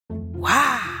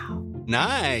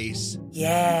Nice.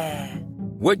 Yeah.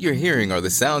 What you're hearing are the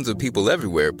sounds of people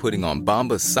everywhere putting on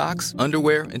Bombas socks,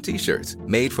 underwear, and T-shirts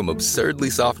made from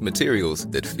absurdly soft materials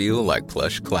that feel like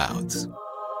plush clouds.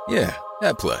 Yeah,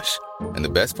 that plush. And the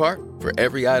best part? For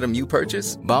every item you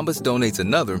purchase, Bombas donates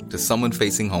another to someone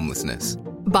facing homelessness.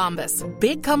 Bombas.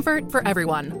 Big comfort for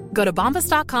everyone. Go to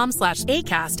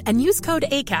bombas.com/ACAST and use code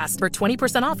ACAST for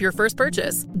 20% off your first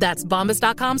purchase. That's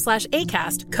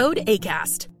bombas.com/ACAST. Code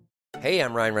ACAST. Hey,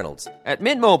 I'm Ryan Reynolds. At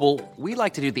Mint Mobile, we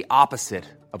like to do the opposite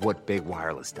of what Big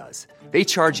Wireless does. They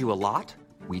charge you a lot,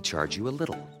 we charge you a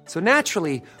little. So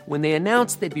naturally, when they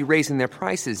announced they'd be raising their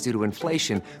prices due to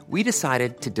inflation, we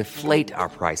decided to deflate our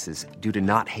prices due to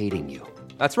not hating you.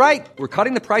 That's right. We're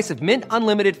cutting the price of Mint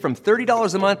Unlimited from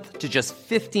 $30 a month to just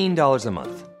 $15 a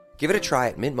month. Give it a try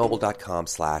at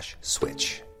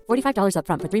mintmobile.com/switch. $45 up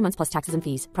front for 3 months plus taxes and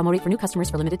fees. Promo rate for new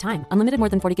customers for limited time. Unlimited more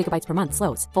than 40 gigabytes per month.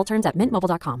 Slows full terms at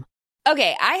mintmobile.com.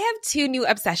 Okay, I have 2 new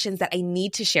obsessions that I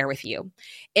need to share with you.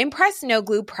 Impress No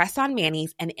Glue Press-On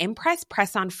Manis and Impress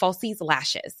Press-On Falsies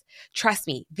Lashes. Trust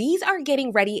me, these are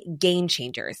getting ready game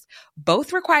changers.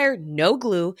 Both require no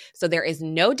glue, so there is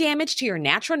no damage to your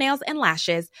natural nails and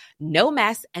lashes, no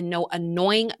mess, and no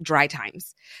annoying dry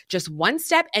times. Just one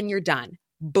step and you're done.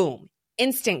 Boom.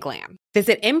 Instant glam.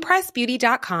 Visit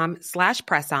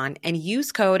impressbeauty.com/presson and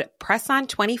use code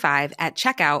PRESSON25 at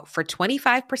checkout for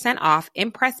 25% off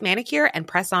Impress Manicure and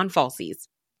Press-On Falsies.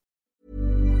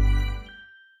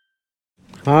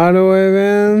 Hallo,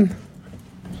 Øyvind.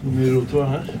 Så mye rot var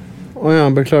her. Ja,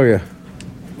 beklager.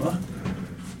 Hva?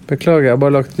 Beklager, jeg har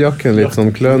bare lagt jakken litt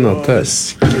sånn klønete til.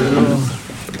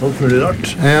 Alt mulig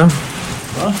rart. Ja.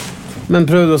 Hva? Men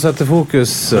prøvde å sette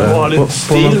fokus Det var litt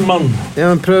stil, mann. Ja,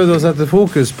 men prøvde å sette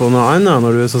fokus på noe annet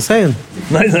når du så sen?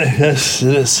 Nei, jeg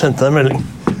sendte en melding.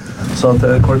 Sa at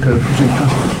jeg kvarter forsinket.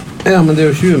 Ja, men det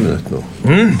jo 20 minutter nå.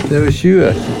 Det jo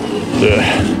 20.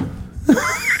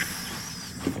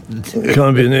 Du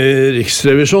kan begynne i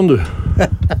Riksrevisjon, du.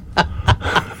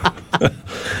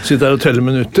 Sitter her og teller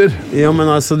minutter. Ja, men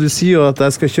altså, du sier jo at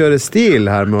jeg skal kjøre stil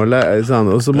her med å sånn,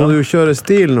 og så må du jo kjøre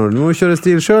stil når du må kjøre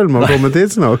stil selv med å komme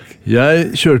tidsnok.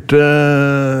 Jeg kjørte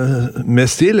med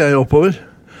stil, jeg oppover.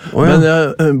 Men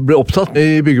jeg ble opptatt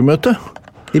i byggemøte.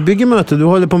 I byggemøte? Du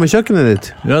holder på med kjøkkenet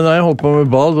ditt? Ja, nei, jeg holdt på med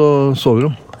bad og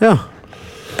soverom. Ja.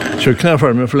 Kjøkkenet er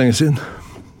ferdig med for lenge siden.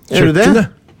 Er du det?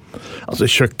 Altså,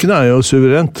 kjøkkenet er jo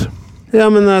suverent. Ja,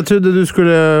 men jeg trodde du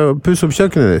skulle pusse opp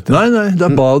kjøkkenet ditt. Nei, det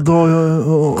er bad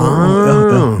og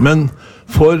ja. Men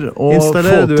for å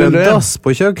installerer få til det... Installerer du en dass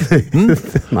på kjøkkenet?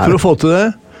 For å få til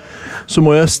det, så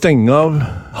må jeg stenge av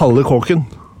halve kåken.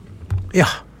 Ja.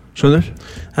 Skjønner?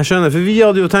 Jeg skjønner, for vi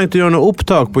hadde jo tenkt å gjøre noe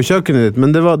opptak på kjøkkenet ditt,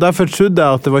 men derfor trodde jeg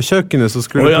at det var kjøkkenet som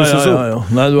skulle pusses opp. Ja.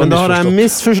 Nei, men da har jeg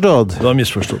misforstått. Du har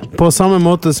misforstått. På samme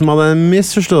måte som hadde jeg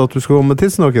misforstått at du skulle komme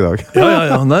tidsnok i dag.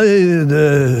 Ja. Nei,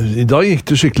 i dag gikk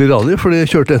det skikkelig radig, fordi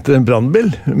jeg kjørte etter en brannbil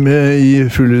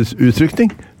i full utrykning.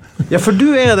 Ja, for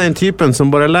du er den typen som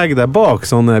bare legger deg bak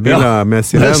sånne biler med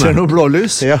sirene. Når jeg ser noe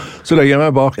blålys, så legger jeg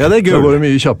meg bak. Ja, det er gøy. Så går det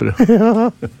mye kjappere.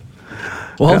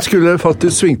 Og han skulle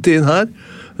faktisk svingte inn her,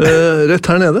 rett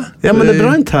her nede. Ja, men det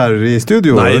brant her i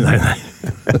studio. Nei.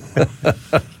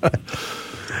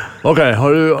 Ok,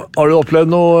 har du opplevd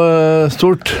noe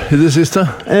stort i det siste?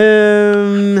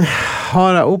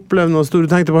 Har jeg opplevd noe stort? Du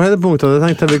tenkte på høydepunkter. Det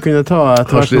tenkte jeg vi kunne ta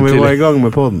etter hvert når vi var i gang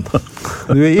med podden.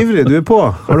 Du er ivrig, du er på.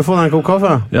 Har du fått deg en kopp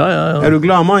kaffe? Ja. Er du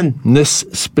glad mann?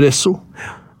 Nespresso.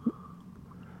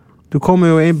 Du kommer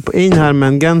jo inn her med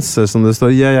en genser som det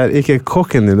står «Jeg er ikke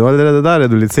kokken din». Allerede der er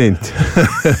du litt sint.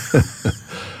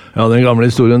 Ja, den gamle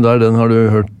historien der, den har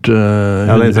du hørt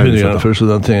 100 ganger før, så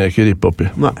den trenger jeg ikke rippe opp i.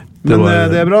 Nei, men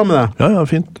det er bra med det. Ja,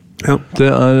 fint. Ja.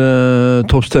 Det er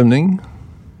topp stemning.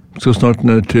 Skal snart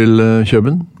ned til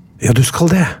København. Ja, du skal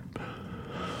det.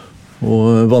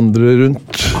 Og vandre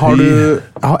rundt.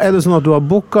 Er det sånn at du har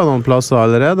booket noen plasser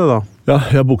allerede da? Ja,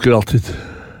 jeg booker alltid.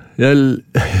 Jeg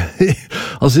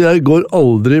går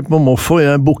aldri på måfå.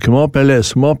 Jeg booker meg opp, jeg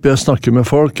leser meg opp, jeg snakker med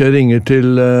folk, jeg ringer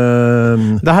til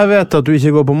Det her vet at du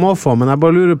ikke går på måfå, men jeg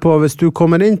bare lurer på, hvis du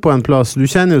kommer inn på en plass, du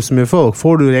kjenner jo så mye folk,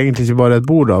 får du egentlig ikke bare et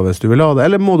bord da, hvis du vil ha det,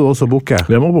 eller må du også booke?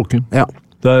 Jeg må booke. Ja.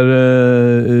 Det er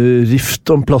rift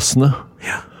om plassene.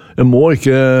 Ja. Jeg må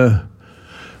ikke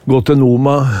gå til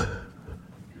Noma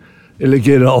eller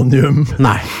Geranium.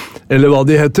 Nei. Eller hva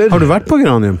de heter. Har du vært på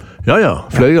Geranium? Ja,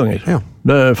 flere ganger. Ja.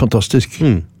 Det er fantastisk.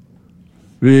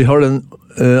 Vi har den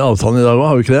avtalen i dag også,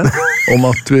 har vi ikke det? Om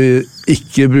at vi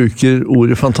ikke bruker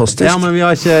ordet fantastisk. Ja, men vi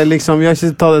har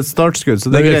ikke tatt et startskudd, så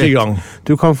det er greit. I gang.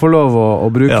 Du kan få lov å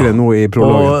bruke det nå i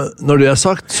prologen. Og når det er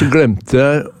sagt, så glemte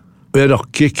jeg, og jeg rakk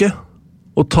ikke,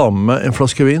 å ta med en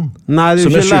flaske vin. Nei, det er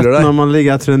jo ikke lett når man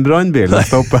ligger etter en brannbil og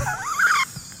stopper.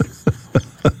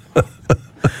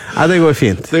 Nei, det går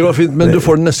fint. Det går fint, men du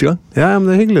får den neste gang. Ja, men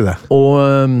det er hyggelig det. Og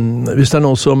hvis det er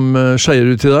noe som skeier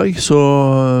ut i dag, så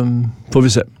får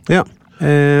vi se. Ja.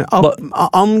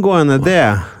 Angående det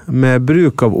med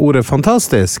bruk av ordet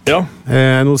fantastisk,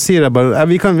 nå sier jeg bare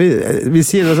vi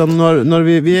sier det sånn når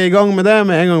vi er i gang med det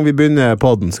med en gang vi begynner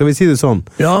podden, skal vi si det sånn?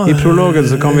 I prologen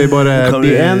så kan vi bare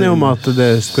bli enige om at det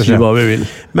skal skje. Si hva vi vil.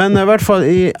 Men i hvert fall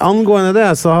angående det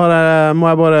så må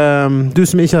jeg bare, du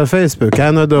som ikke har Facebook, jeg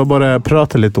er nødt til å bare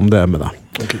prate litt om det med deg.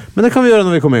 Okay. Men det kan vi gjøre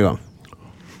når vi kommer i gang.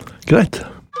 Greit.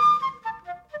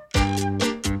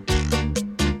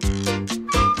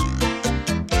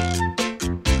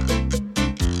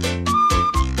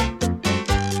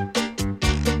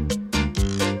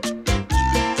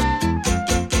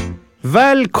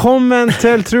 Velkommen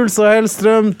til Truls og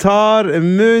Hellstrøm. Tar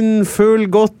munn full,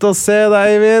 godt å se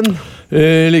deg, Eivind.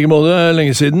 I like måte,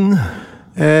 lenge siden.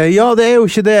 Ja, det er jo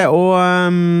ikke det, og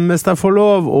hvis jeg får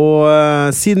lov,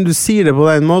 og siden du sier det på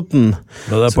den måten,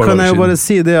 så kan jeg jo bare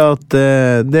si det at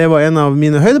det var en av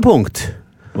mine høydepunkt.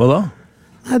 Hva da?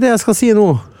 Nei, det jeg skal si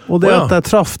nå, og det at jeg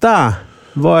traff deg,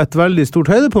 var et veldig stort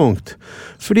høydepunkt.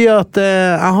 Fordi at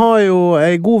jeg har jo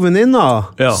en god venninne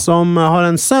som har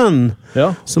en sønn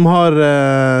som har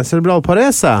cerebral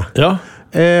parese. Ja.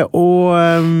 Og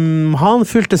han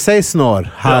fylte 16 år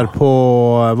her på,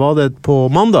 var det på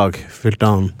mandag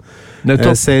fylte han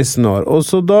 16 år. Og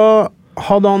så da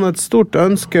hadde han et stort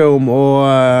ønske om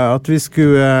at vi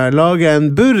skulle lage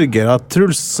en burger, at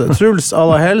Truls à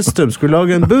la Hellstrøm skulle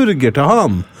lage en burger til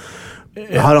han.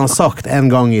 Har han sagt en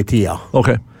gang i tida.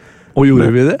 Ok. Og gjorde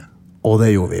vi det? Og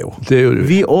det gjorde vi jo. Det gjorde vi.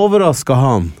 Vi overrasket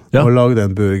han og lagde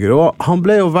en burger. Og han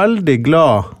ble jo veldig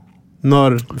glad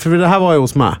for det her var jo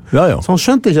hos meg. Så han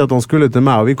skjønte ikke at han skulle til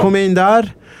meg. Og vi kom inn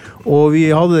der, og vi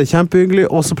hadde det kjempehyggelig,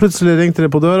 og så plutselig ringte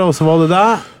det på døra, og så var det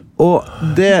deg. Og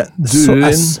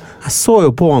jeg så jo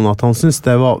på han at han syntes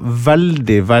det var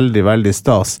veldig, veldig, veldig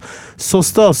stas. Så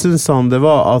stas syntes han det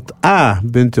var at jeg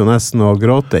begynte jo nesten å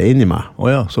gråte inni meg.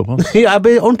 Åja, såpass. Jeg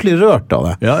ble ordentlig rørt av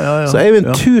det. Så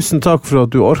Eivind, tusen takk for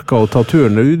at du orket å ta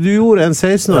turen. Du gjorde en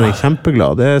 16-åring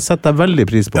kjempeglad. Det setter jeg veldig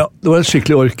pris på. Ja, det var et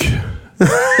skikkelig ork.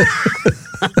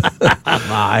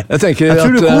 Nei. Jeg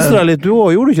tror du koste deg litt du også,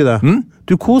 gjorde du ikke det?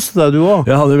 Du koste deg du også.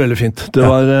 Jeg hadde det veldig fint. Det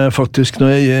var faktisk, når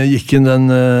jeg gikk inn den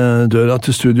døra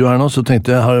til studio her nå, så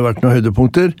tenkte jeg, har det vært noen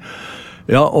høydepunkter?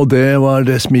 Ja, og det var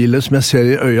det smilet som jeg ser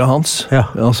i øya hans.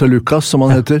 Altså Lukas, som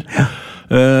han heter.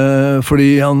 Fordi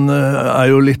han er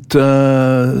jo litt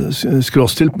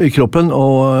skråstilt i kroppen,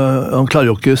 og han klarer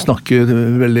jo ikke snakke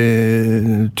veldig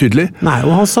tydelig. Nei,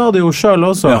 og han sa det jo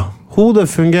selv også. Hodet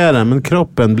fungerer, men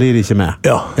kroppen blir ikke med.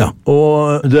 Ja.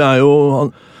 Og det er jo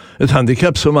et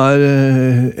handicap som er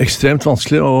ekstremt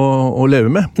vanskelig å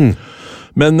leve med.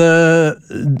 Men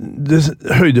det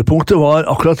høydepunktet var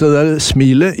akkurat det der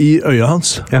smilet i øya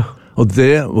hans. Og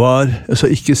det var, jeg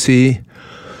skal ikke si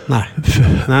Nei.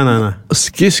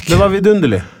 Skisk. Det var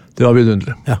vidunderlig.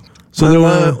 Så det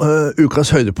var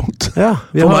ukas høydepunkt.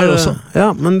 For meg også.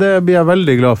 Ja, men det blir jeg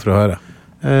veldig glad for å høre.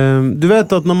 Du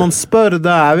vet at når man spør deg,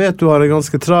 jeg vet du har en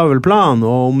ganske travel plan,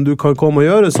 og om du kan komme og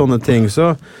gjøre sånne ting,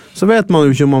 så vet man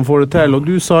jo ikke om man får det til. Og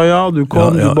du sa du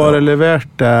kom, du bare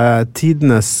leverte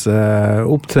tidenes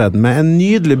opptreden med en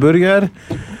nydelig burger.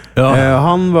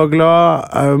 Han var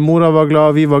glad, mora var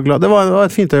glad, vi var glad. Det var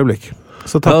et fint øyeblikk.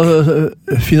 Så takk.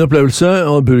 Fin opplevelse,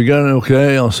 og burgeren, ok,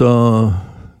 altså,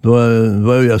 det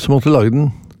var jo jeg som måtte lage den,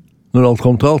 når alt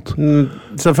kom til alt.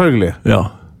 Selvfølgelig. Ja.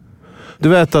 Du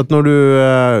vet at når du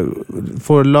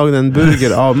får laget en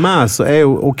burger av meg, så er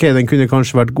jo, ok, den kunne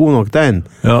kanskje vært god nok den,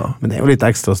 men det er jo litt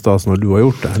ekstra stas når du har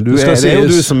gjort det. Det er jo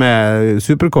du som er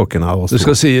superkokken av oss. Det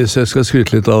skal sies, jeg skal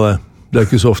skryte litt av det. Det er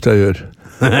ikke så ofte jeg gjør.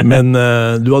 Men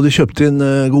du hadde kjøpt inn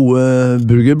gode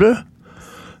burgerbrød,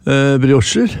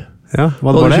 briocher. Ja,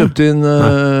 hva det var det? Du hadde kjøpt inn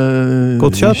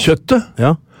godt kjøttet.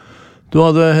 Ja. Du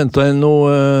hadde hentet inn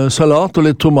noe salat og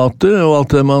litt tomater og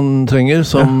alt det man trenger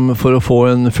for å få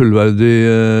en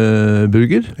fullverdig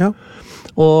burger. Ja.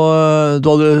 Og du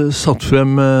hadde satt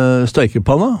frem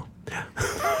steikepanna.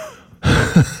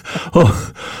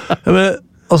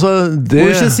 Altså, det...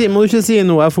 Må du ikke si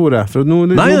noe jeg får det, for nå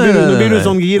blir du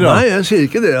sånn gira. Nei, jeg sier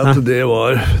ikke det, at det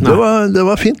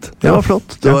var fint. Det var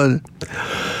flott.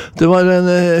 Det var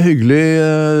en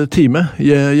hyggelig time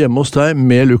hjemme hos deg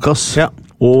med Lukas. Ja.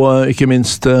 Og ikke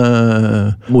minst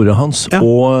mora hans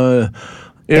og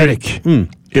Erik.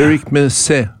 Erik med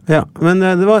C. Ja, men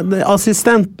det var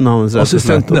assistenten hans.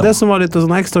 Assistenten, og det som var litt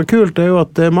sånn ekstra kult, er jo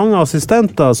at det er mange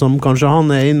assistenter som kanskje han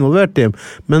er involvert i,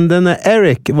 men denne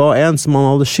Erik var en som han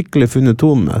hadde skikkelig funnet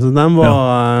tonen med, så den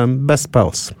var best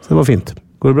pals. Så det var fint.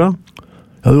 Går det bra?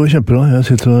 Ja, det var kjempebra.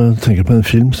 Jeg sitter og tenker på en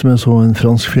film som jeg så, en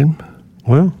fransk film.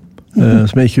 Åja.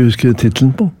 som jeg ikke husker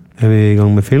titlen på. Vi I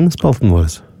gang med filmspalten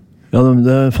vår? Ja,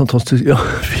 det fantastisk. Ja,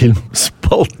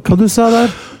 filmspalten. Hva du sa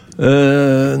der?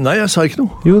 Nei, jeg sa ikke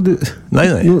noe. Jo, du... Nei.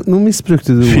 Nå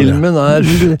misbrukte du ordet. Filmen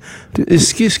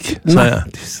iskisk, sa jeg.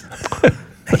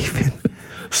 Nei,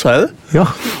 sa jeg det? Ja.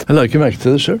 Jeg la ikke merke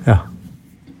til det selv. Ja.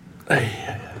 Nei.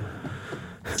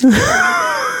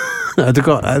 Vet du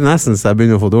hva, nesten så jeg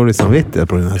begynner å få dårlig samvittighet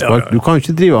på denne spalten. Du kan jo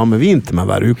ikke drive av med vin til meg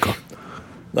hver uke.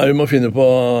 Nei, vi må finne på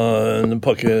en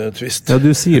pakketvist. Ja,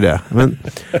 du sier det.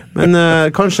 Men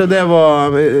kanskje det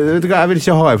var... Vet du hva, jeg vil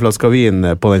ikke ha en flaske vin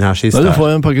på denne siste her. Nei, du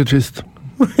får en pakketvist.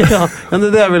 Ja,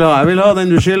 det det jeg vil ha. Jeg vil ha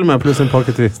den du skylder meg, pluss en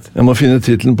pakketvist. Jeg må finne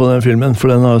titlen på den filmen,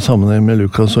 for den har sammenheng med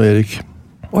Lukas og Erik.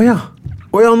 Åja,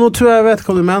 nå tror jeg vet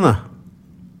hva du mener.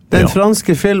 Den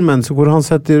franske filmen hvor han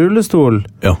sitter I rullestol.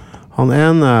 Ja. Han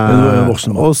ene,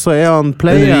 og så han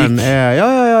pleieren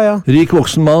ja. Rik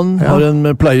voksen mann, har en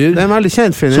pleier. Det en veldig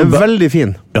kjent film, den veldig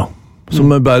fin. Ja, som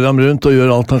bærer ham rundt og gjør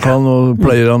alt han kan og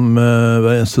pleier ham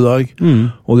hver eneste dag.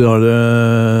 Og de har det,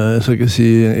 jeg skal ikke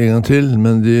si en gang til,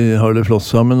 men de har det flott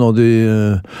sammen, og de...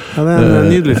 Ja, det en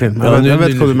nydelig film. Jeg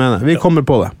vet hva du mener. Vi kommer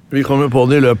på det. Vi kommer på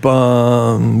det I løpet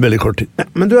av veldig kort tid.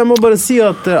 Men du, jeg må bare si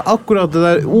at akkurat det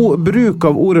der bruk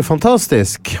av ordet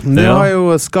fantastisk, det har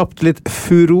jo skapt litt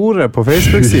furore på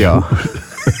Facebook-siden.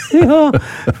 Ja,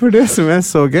 for det som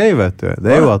så gøy, vet du,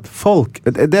 det jo at folk,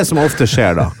 det som ofte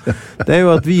skjer da, det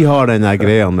jo at vi har denne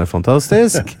greia med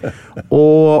fantastisk,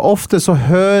 og ofte så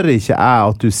hører ikke jeg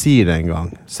at du sier det en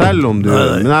gang, selv om du,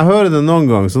 men jeg hører det noen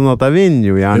gang, sånn at jeg vinner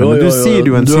jo gjerne, men du sier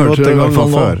det jo en 7-8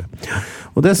 ganger før.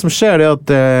 Og det som skjer at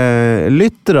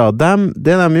lyttere,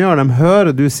 det de gjør, de hører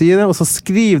du sier det, og så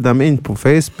skriver de inn på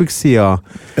Facebook-siden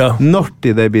når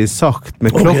det blir sagt,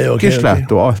 med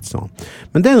klokkeslett og alt sånn.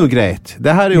 Men det noe greit.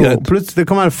 Det her jo, plutselig, det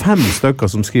kan være 5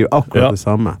 stykker som skriver akkurat det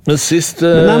samme. Men sist...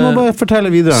 Men jeg må bare fortelle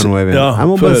videre nå, Eivind.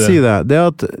 Jeg må bare si det. Det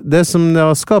at det som det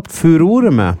har skapt furore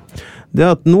med, det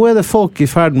at nå det folk I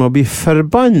ferd med å bli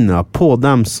forbannet på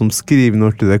dem som skriver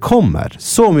når det kommer.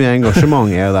 Så mye engasjement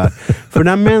der. For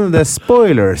de mener det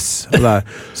spoilers. Der.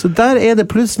 Så der det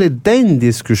plutselig den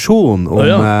diskusjonen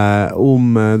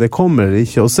om det kommer eller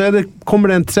ikke. Og så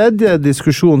kommer det en tredje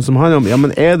diskusjon som handler om, ja,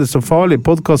 men det så farlig?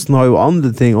 Podcasten har jo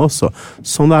andre ting også.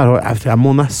 Sånn der, jeg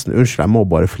må nesten, unnskyld, jeg må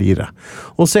bare flire.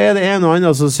 Og så det en og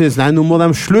annen som synes, nei, nå må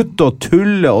de slutte å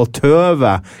tulle og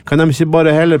tøve. Kan de ikke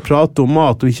bare heller prate om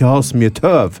mat og ikke ha så mye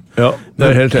tøv? Ja,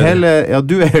 det helt enig. Ja,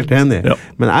 du helt enig. Ja.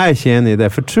 Men jeg ikke enig I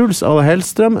det. For Truls Alle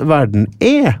Hellstrøm, verden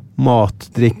mat,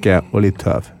 drikke og litt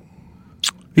tøv.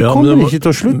 Vi kommer ikke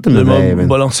til å slutte med det, Eivind. Vi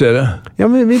må balansere. Ja,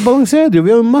 men vi balanserer jo.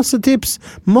 Vi har masse tips,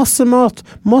 masse mat,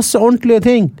 masse ordentlige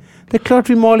ting. Det klart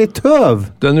vi må ha litt tøv.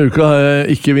 Denne uka har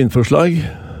jeg ikke vindforslag,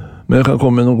 men jeg kan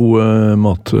komme med noen gode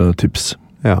mattips.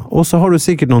 Ja, og så har du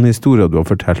sikkert noen historier du har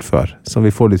fortalt før, så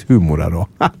vi får litt humor her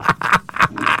også.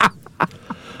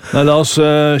 Nei, la oss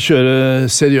kjøre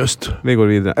seriøst. Vi går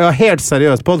videre. Ja, helt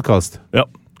seriøst podcast. Ja.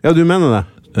 Ja, du mener det?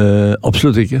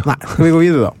 Absolutt ikke. Nei, skal vi gå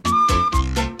videre da?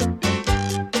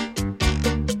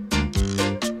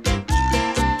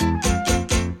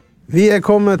 Vi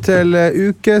kommet til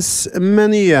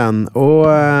ukesmenyen, og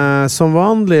som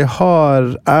vanlig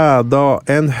har jeg da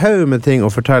en haug med ting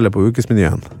å fortelle på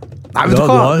ukesmenyen. Nei, vet du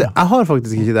hva? Jeg har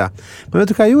faktisk ikke det. Men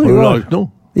vet du hva jeg gjorde I går? Har du laget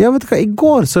noe? Ja, vet du hva? I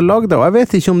går så lagde jeg, og jeg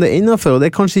vet ikke om det innenfor, og det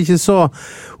kanskje ikke så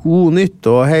nytt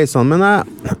og hei sånn, men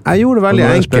jeg gjorde det veldig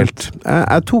enkelt.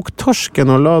 Jeg tok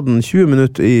torsken og la den 20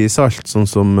 minutter I salt, sånn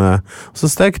som,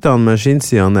 så stekte han med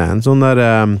skinnsiden ned, en sånn der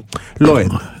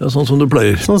loin. Ja, sånn som du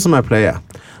pleier. Sånn som jeg pleier.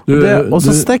 Og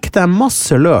så stekte jeg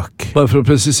masse løk. Bare for å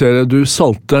presisere, du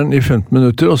salter den I 15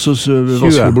 minutter, og så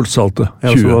vasker du bort saltet. 20.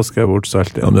 Ja, så vasker jeg bort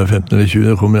saltet. Ja, det 15 eller 20,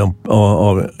 det kommer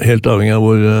helt avhengig av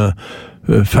hvor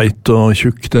feit og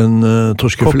tjukk den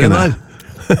torskefileten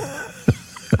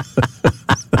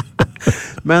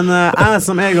Men jeg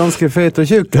som ganske feit og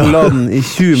tjukk la den I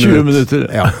 20 minutter.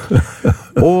 Ja.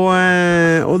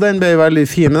 Og den ble veldig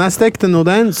fin. Men jeg stekte nå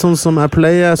den, sånn som jeg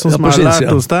pleier, sånn som jeg har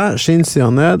lært hos deg,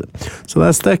 skinnsiden ned. Så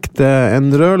jeg stekte en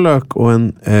rødløk og en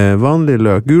vanlig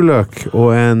løk, guløk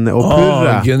og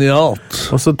purre. Genialt.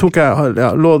 Og så tok jeg,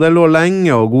 det lå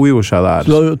lenge og godgjorde seg der.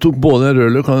 Så du tok både en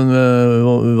rødløk og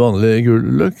en vanlig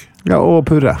guløk? Ja, og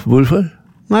purre. Hvorfor?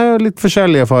 Nei, litt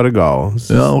forskjellige farger.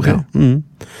 Ja, ok.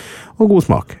 Og god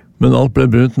smak. Men alt ble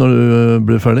brunt når du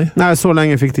ble ferdig? Nei, så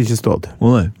lenge fikk det ikke stått.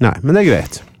 Nei. Nei, men det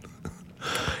greit.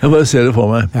 Jeg bare ser det for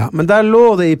meg. Ja, men der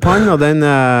lå det I panna den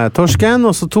torsken,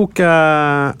 og så tok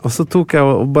jeg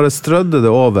og bare strødde det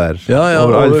over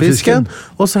all fisken,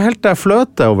 og så helte jeg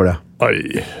fløte over det.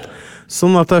 Oi.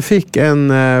 Sånn at jeg fikk en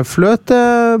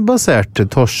fløtebasert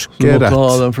torskerett. Du må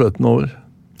ta den fløten over.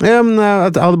 Ja, men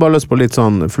jeg hadde bare lyst på litt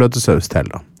sånn fløtesaus til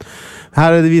da.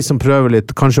 Her det vi som prøver litt,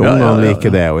 kanskje ungene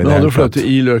liker det. Men hadde du fløte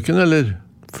i løken, eller?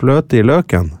 Fløte i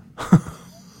løken?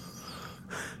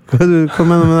 Hva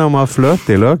mener du med å ha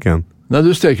fløte i løken? Nei,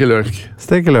 du steker løk.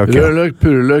 Steker løk, rødløk,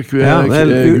 purreløk,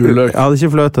 gulløk. Jeg hadde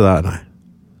ikke fløte der, nei.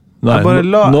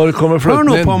 Når kommer fløten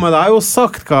inn? Hør nå på meg, jeg har jo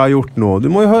sagt hva jeg har gjort nå.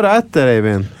 Du må jo høre etter,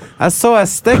 Eivind. Jeg sa jeg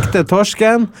stekte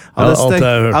torsken, jeg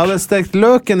hadde stekt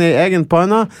løken i egen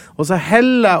panna, og så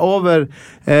heller jeg over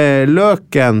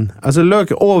løken, altså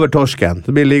løk over torsken,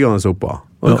 så blir det liggende oppå.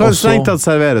 Og du kan strengt tatt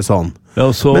servere sånn.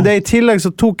 Men det i tillegg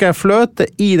så tok jeg fløte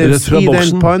i den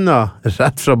panna.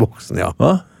 Rett fra boksen, ja.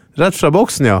 Hva? Rett fra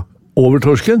boksen, ja. Over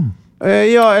torsken?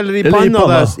 Ja, eller i panna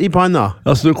der. I panna.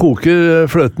 Altså du koker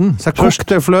fløten? Så jeg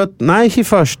kokte fløten, nei, ikke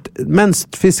først, mens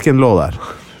fisken lå der.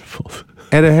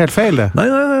 Er det helt feil det? Nei,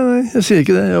 jeg sier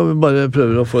ikke det. Jeg bare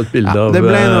prøver å få et bilde av det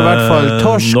ble i hvert fall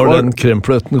torsk når den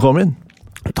kremfløten kom inn.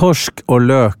 Torsk og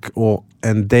løk og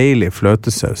en deilig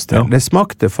fløtesaus til. Ja. Det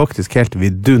smakte faktisk helt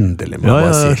vidunderlig, må jeg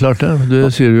bare si. Ja, klart det. Det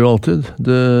sier du jo alltid.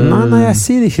 Nei, jeg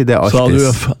sier ikke det alltid.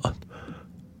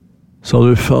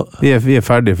 Vi er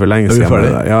ferdige for lenge siden.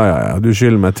 Ja. Du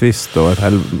skylder meg twist og et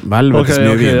helvetes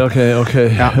mye vin. Ok.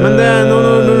 Ja, men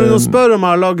når du spør om jeg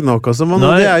har lagd noe, så var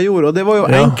det jeg gjorde, og det var jo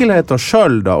enkelheten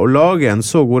selv da, å lage en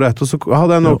så god rett, og så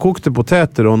hadde jeg noen kokte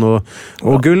poteter og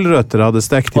gulrøtter hadde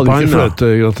stekt i panna. Hadde ikke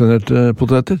fløtegratinerte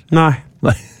poteter? Nei.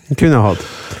 Kunne jeg hatt.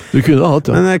 Du kunne hatt,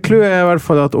 ja. Men clouet er i hvert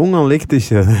fall at ungene likte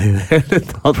ikke det i hele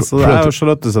tatt, så jeg og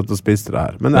Charlotte satt og spiste det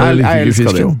her. Men jeg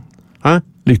elsker det jo. Hæ?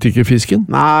 Likte ikke fisken?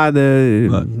 Nei,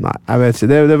 jeg vet ikke.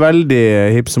 Det er veldig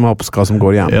hipp som haps hva som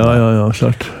går hjem. Ja,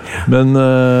 klart. Men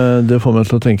det får meg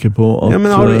til å tenke på at... Ja,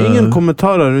 men har du ingen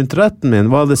kommentarer rundt retten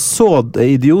min? Var det så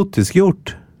idiotisk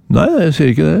gjort? Nei, jeg sier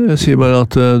ikke det. Jeg sier bare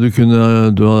at du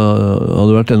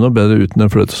hadde vært enda bedre uten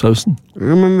den fløtesausen.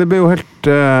 Ja, men det ble jo helt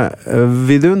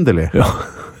vidunderlig. Ja.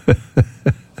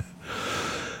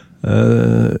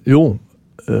 Jo,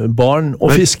 barn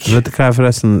og fisk. Vet du hva jeg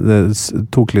forresten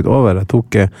tok litt over? Jeg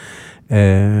tok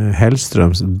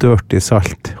Hellstrøms Dirty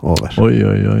Salt over. Oi.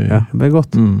 Ja, det ble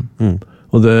godt.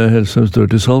 Og det Hellstrøms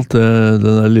Dirty Salt, den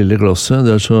der lille glasset,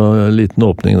 det er så liten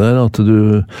åpning der at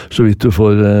så vidt du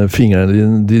får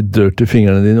de dirty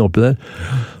fingrene dine oppi der.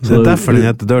 Så det er derfor den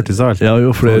heter Dirty Salt? Ja,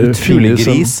 jo flere utrolig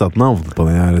grisat navn på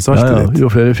den her saltet ditt.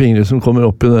 Jo flere fingre som kommer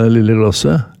oppi det lille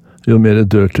glasset, jo mer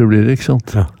dirty blir det, ikke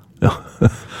sant? Ja.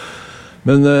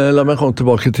 Men la meg komme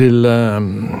tilbake til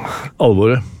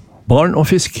alvoret. Barn og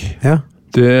fisk,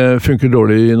 det funker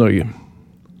dårlig i Norge.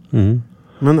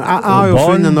 Men jeg har jo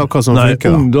funnet noe som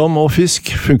funker da. Ungdom og fisk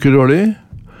funker dårlig.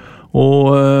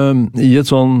 Og i et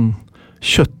sånn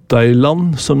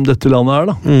kjøttdeigland som dette landet er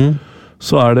da,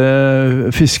 så er det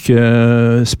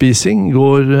fiskespising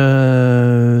går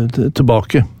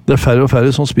tilbake. Det er færre og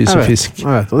færre som spiser fisk.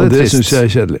 Og det synes jeg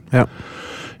er kjedelig. Ja.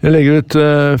 Jeg legger ut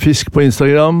fisk på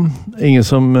Instagram. Ingen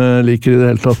som liker det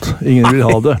hele tatt. Ingen vil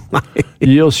ha det.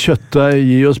 Gi oss kjøttdeig,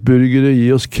 gi oss burgere, gi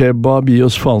oss kebab, gi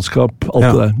oss faenskap, alt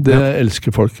det der. Det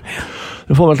elsker folk.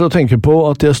 Jeg får meg til å tenke på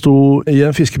at jeg sto i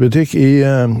en fiskebutikk i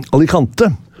Alicante.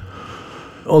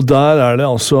 Og der er det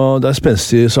det er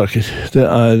spenstige saker. Det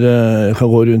jeg kan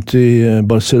gå rundt i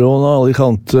Barcelona,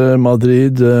 Alicante,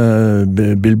 Madrid,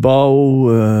 Bilbao,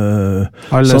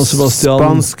 San Sebastian. Alle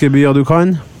spanske byer du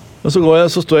kan. Og så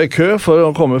står jeg i kø for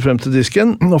å komme frem til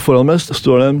disken, og foran meg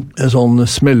står det en sånn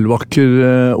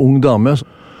smellvakker ung dame.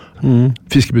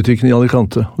 Fiskebutikken i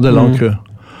Alicante, og det er lang kø.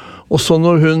 Og så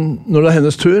når det er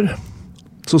hennes tur,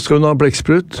 så skal hun ha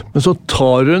blekksprut, men så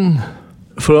tar hun,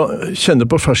 for å kjenne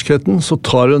på ferskheten, så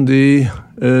tar hun de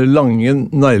lange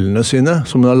neglene sine,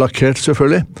 som hun har lakkert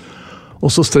selvfølgelig, og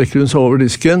så strekker hun seg over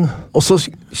disken, og så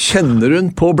kjenner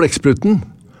hun på blekkspruten,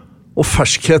 og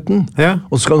ferskheten,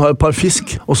 og så skal hun ha et par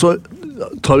fisk, og så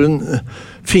tar hun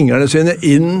fingrene sine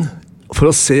inn for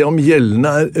å se om gjellene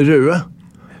er røde.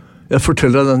 Jeg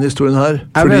forteller deg den historien her.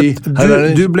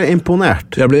 Du ble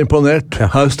imponert. Jeg ble imponert.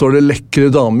 Her står det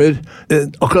lekre damer.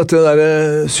 Akkurat det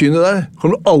der synet der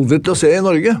kommer du aldri til å se i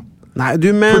Norge. Nei, du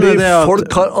mener fordi det at...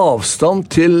 folk har avstand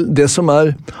til det som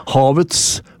er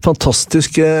havets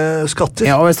fantastiske skatter.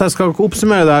 Ja, og hvis jeg skal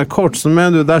oppsummere det her kort, så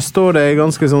mener du, der står det en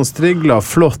ganske sånn strigla,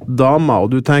 flott dame,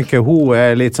 og du tenker hun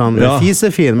er litt sånn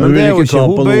fisefin, men det er jo ikke.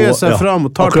 Hun bøyer seg fram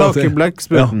og tar tak i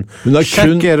blekkspruten,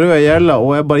 sjekker røde gjeller,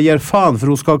 og jeg bare gir faen,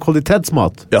 for hun skal ha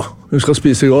kvalitetsmat. Ja, hun skal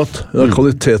spise godt. Hun har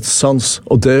kvalitetssans,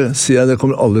 og det sier jeg, det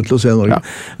kommer aldri til å se i Norge.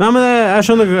 Nei, men jeg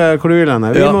skjønner hvor du vil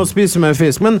henne. Vi må spise mer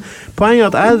fisk, men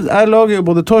poenget er at jeg lager jo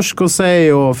både torsk og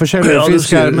sei og forskjellige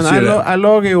fisk her, men jeg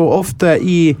lager jo ofte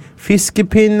i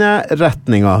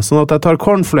fiskepinneretninger, sånn at jeg tar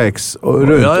cornflakes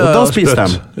rundt, og da spiser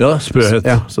de. Ja, sprøhet.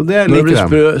 Ja, så det Når det liker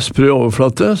blir sprø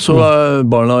overflate, så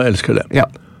barna elsker det. Ja.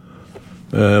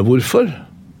 Hvorfor?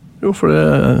 Jo, for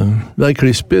det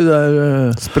crispy, det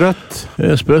sprøtt.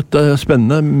 Sprøtt, det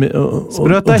spennende.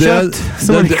 Sprøtt kjøtt,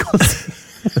 som man liker å si.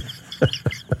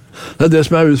 Det det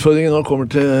som utfordringen når det kommer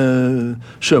til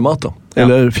sjømat, da.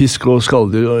 Eller fisk og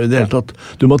skalldyr og i det hele tatt.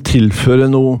 Du må tilføre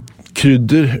noe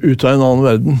krydder ut av en annen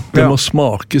verden. Det må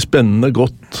smake spennende,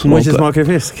 godt. Du må ikke smake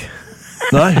fisk.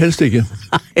 Nei, helst ikke.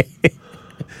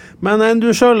 Men enn du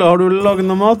selv, har du laget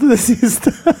noe mat i det siste?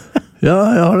 Ja,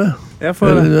 jeg har det. Jeg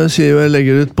sier jo jeg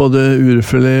legger ut både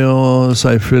urfilet og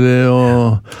seifilet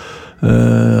og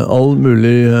all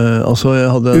mulig, altså jeg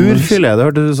hadde urfilet, det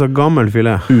hørtes ut som gammel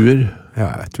filet. Ja,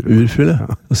 jeg tror det. Urfilet. Ja.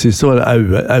 Og siste var det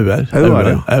auer.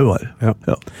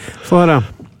 Ja. Få høre.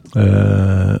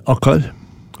 Akkar.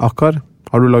 Akkar?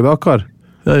 Har du laget akkar?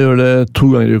 Jeg gjør det 2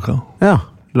 ganger i uka. Ja.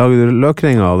 Lager du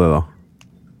løkringer av det da?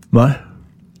 Nei.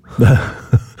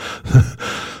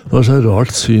 Det var så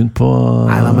rart syn på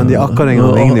Nei, men de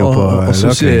akkaringene ligner jo på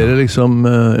assosierer liksom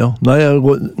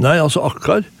Nei, altså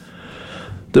akkar.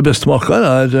 Det beste med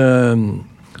akkar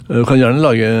du kan gjerne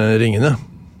lage ringene.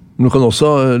 Men du kan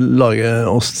også lage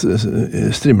og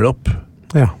strimle opp.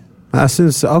 Ja. Jeg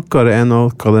synes akkar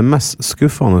noe av det mest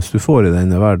skuffende du får i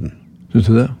denne verden. Synes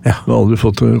du det? Ja. Du har aldri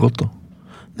fått det godt da.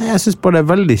 Nei, jeg synes bare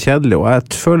det veldig kjedelig, og jeg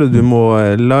føler du må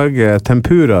lage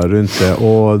tempura rundt det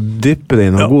og dyppe det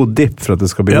i noen god dipp for at det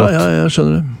skal bli godt. Ja, jeg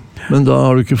skjønner det. Men da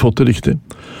har du ikke fått det riktig.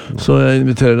 Så jeg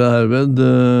inviterer deg herved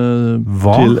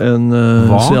til en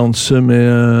seanse med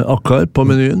akkar på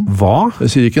menyen. Hva? Jeg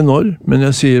sier ikke når, men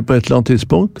jeg sier på et eller annet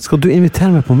tidspunkt. Skal du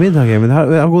invitere meg på middag? Jeg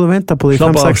har gått og ventet på det i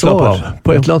 5-6 år. På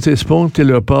et eller annet tidspunkt i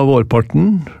løpet av vårparten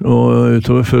og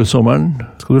utover før sommeren.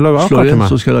 Skal du lage akkar til meg?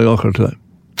 Så skal jeg lage akkar til deg.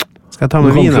 Skal jeg ta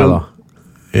med vin her da?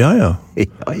 Ja.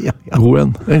 God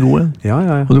en. En god en. Ja.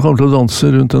 Og du kommer til å danse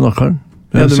rundt den akkaren.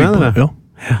 Ja, du mener det?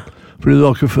 Ja. Fordi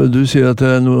du sier at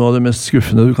det noe av det mest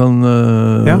skuffende du kan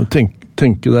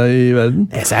tenke deg i verden.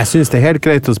 Jeg synes det helt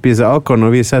greit å spise akkar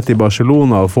når vi sitter i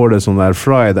Barcelona og får det sånn der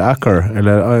fried akkar.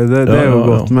 Eller, det jo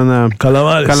godt, men...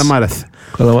 Calamares.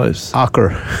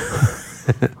 Akkar.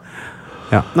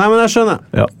 Ja. Nei, men jeg skjønner.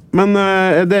 Ja. Men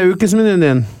det ukesmenyen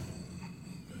din?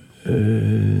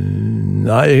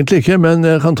 Nei, egentlig ikke, men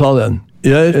jeg kan ta den.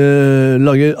 Jeg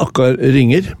lager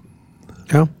akkar-ringer.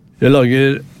 Ja. Jeg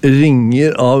lager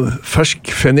ringer av fersk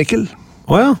fennikel,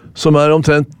 som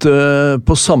omtrent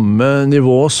på samme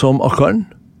nivå som akkaren.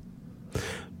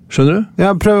 Skjønner du?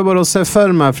 Jeg prøver bare å se for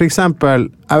meg, for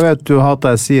eksempel, jeg vet du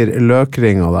hater jeg sier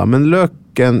løkringer da, men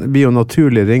løken blir jo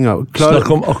naturlig ringer. Snakk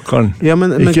om akkaren. Ja,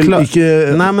 men ikke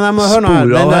nei, men jeg må høre noe her.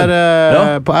 Den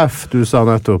der på F du sa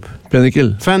nettopp.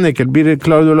 Fennikel.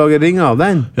 Klarer du å lage ringer av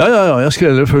den? Ja, jeg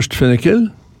skreller først fennikel.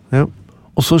 Ja.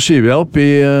 Og så skiver jeg opp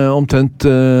i omtrent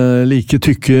like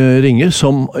tykke ringer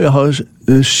som jeg har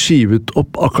skivet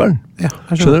opp akkaren. Ja,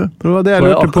 skjønner du? Det var det jeg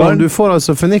lurte på. Du får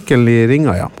altså fennikel i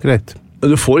ringer, ja. Greit.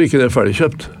 Du får ikke det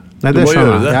ferdigkjøpt. Nei, det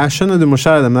skjønner jeg. Jeg skjønner du må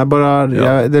skjære det, men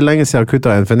det er lenge siden jeg har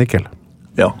kuttet en fennikel.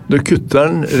 Ja, du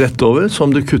kutter den rett over,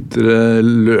 som du kutter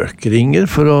løkringer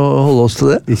for å holde oss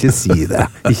til det. Ikke si det.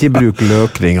 Ikke bruk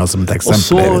løkringer som et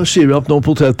eksempel. Og så skiver jeg opp noen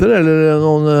poteter, eller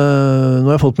nå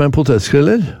har jeg fått meg en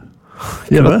potetskreller.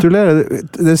 Gratulerer.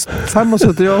 Det er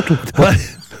 75 år tok det. Nei.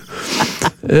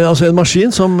 Altså en maskin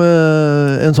som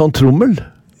en sånn trommel.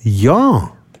 Ja,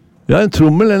 en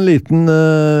trommel, en liten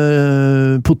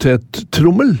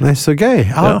potettrommel. Nei, så gøy.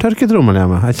 Jeg har tørketrommel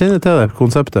hjemme. Jeg kjenner til det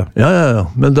konseptet. Ja.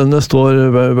 Men denne står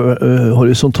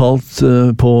horisontalt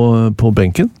på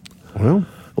benken. Ja.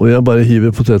 Og jeg bare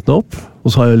hiver potetene opp, og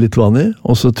så har jeg litt vann i,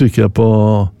 og så trykker jeg på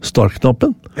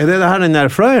startknappen. Er det her den der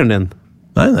fryeren din?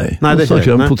 Nei. Nå snakker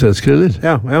jeg om potetskreller.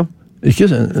 Ja. Ikke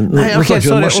Nei, ok,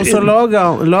 sorry. Og så lager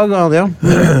han,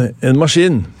 en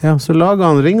maskin. Ja, så lager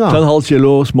han ringer. Ta 1,5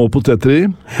 kilo små poteter i,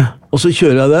 og så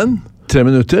kjører jeg den 3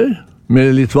 minutter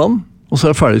med litt vann, og så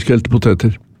er jeg ferdig skrelte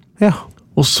poteter. Ja.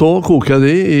 Og så koker jeg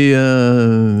de i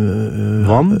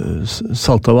vann,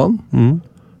 salta vann.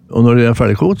 Og når de er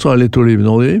ferdigkokt, så har jeg litt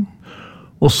olivenolje i.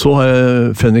 Og så har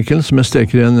jeg fennikel som jeg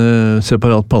steker i en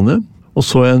separat panne. Og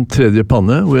så en tredje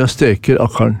panne hvor jeg steker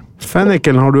akkaren.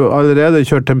 Fennikel, har du allerede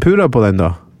kjørt tempura på den da?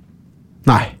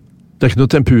 Nei. Det er ikke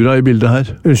noe tempura i bildet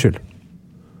her. Unnskyld.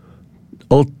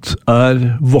 Alt er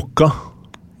wokka.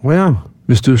 Ja.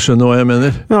 Hvis du skjønner hva jeg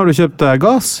mener. Ja, har du kjøpt deg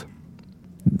gass?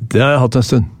 Det har jeg hatt en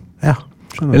stund. Ja,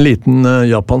 skjønner. En liten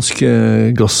japansk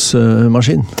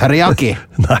gassmaskin. Teriyaki?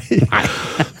 Nei.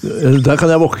 Der kan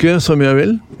jeg wokke så mye jeg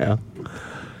vil. Ja.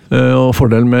 Og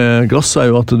fordelen med gass er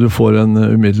jo at du får en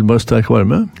umiddelbar sterk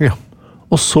varme. Ja.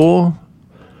 Og så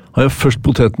har jeg først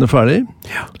potetene ferdig,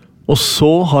 og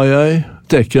så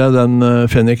steker jeg den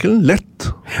fennikelen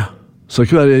lett. Så det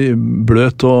ikke være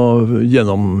bløt og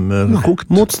gjennomkokt.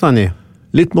 Motstand i.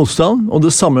 Litt motstand, og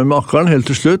det samme med akkaren helt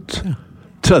til slutt.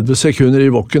 30 sekunder i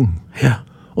wokken.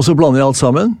 Og så blander jeg alt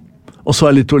sammen, og så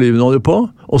har jeg litt olivenolje på,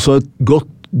 og så et godt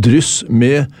dryss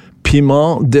med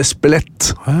piment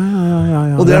d'Espelette.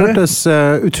 Og det hørtes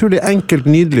utrolig enkelt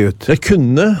nydelig ut. Jeg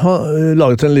kunne ha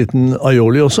laget en liten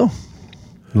aioli også.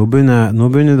 Nå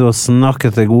begynner du å snakke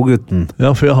til godgutten.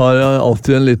 Ja, for jeg har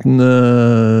alltid en liten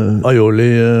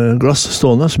aioli-glass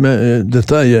stående.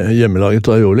 Dette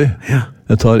hjemmelaget aioli.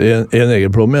 Jeg tar en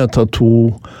egen plomme, jeg tar 2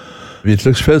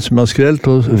 hvitløksfett som jeg har skrelt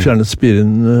og fjernet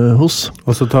spiren hos.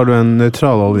 Og så tar du en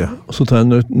nøytral olje. Og så tar jeg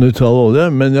en nøytral olje,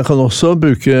 men jeg kan også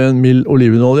bruke en mild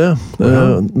olivenolje.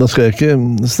 Da skal jeg ikke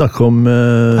snakke om...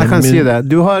 jeg kan si det.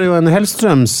 Du har jo en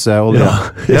Hellstrøms olje. Ja,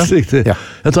 helt riktig. Ja.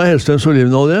 Jeg tar Hellstrøms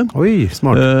olivenolje. Oi,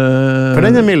 smart. For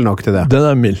den mild nok til det.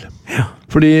 Den mild. Ja.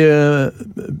 Fordi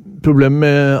problemet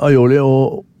med aioli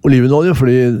og olivenolje,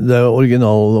 fordi det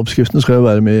originaloppskriften skal jo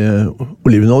være med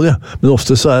olivenolje, men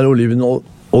ofte så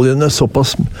oljene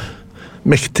såpass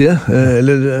mektige,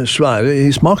 eller svære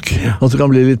i smak, at det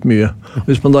kan bli litt mye.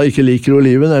 Hvis man da ikke liker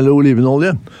oliven eller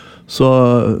olivenolje, så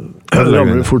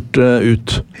ramler det fort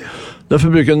ut. Derfor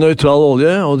bruker jeg en nøytral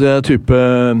olje, og det type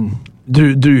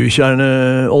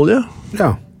druekjerneolje.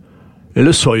 Ja.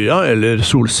 Eller soja, eller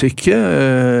solsikke,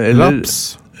 eller...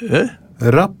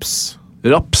 Raps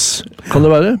kan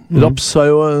det være. Raps har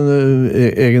jo en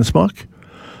egen smak.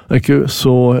 Det ikke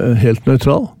så helt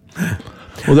nøytral.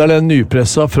 Og det den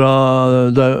nypressa fra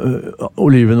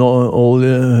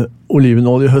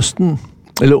olivenolje-høsten,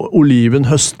 eller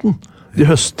olivenhøsten. De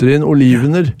høster inn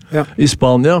olivener i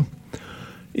Spania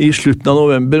i slutten av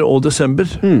november og desember.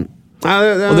 Ja,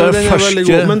 og det den veldig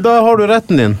god, men da har du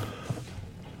retten din.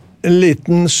 En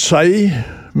liten skei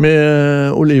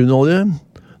med olivenolje.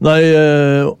 Nei,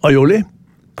 aioli.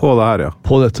 På det her, ja.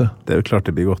 På dette. Det jo klart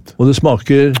det blir godt. Og det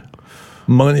smaker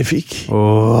magnifikk.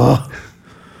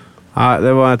 Nei,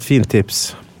 det var et fint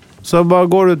tips. Så bare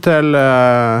går du til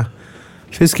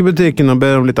fiskebutikken og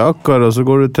ber om litt akkar, og så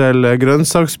går du til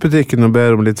grønnsaksbutikken og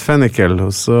ber om litt fennikel, og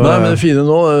så... Nei, men det fine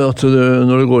nå er at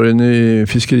når du går inn i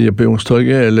fiskeriet på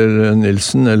Youngstorget, eller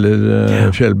Nilsen, eller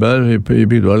Fjellberg i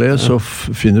Bygdøyallé, så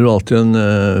finner du alltid en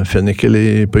fennikel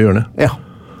på hjørnet. Ja,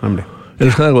 nemlig.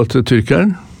 Ellers kan jeg gå til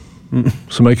tyrkeren,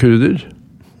 som kurder.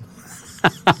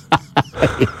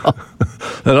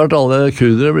 Det rart alle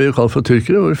kurdere blir jo kalt for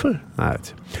tyrkere, hvorfor? Nei, jeg vet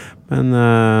ikke. Men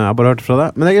jeg har bare hørt det fra deg.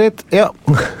 Men det greit, ja.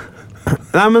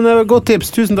 Nei, men det var et godt tips,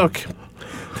 tusen takk.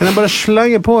 Kan jeg bare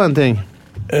slenge på en ting?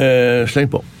 Sleng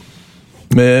på.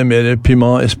 Med mer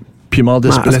piment d'Espelette. Nei,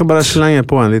 jeg skal bare slenge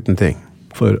på en liten ting.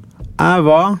 For jeg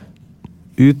var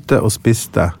ute og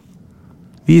spiste.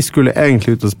 Vi skulle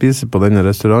egentlig ut og spise på denne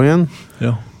restauranten.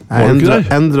 Ja. Var du ikke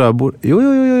der? Jo.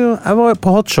 Jeg var på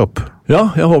Hotshop.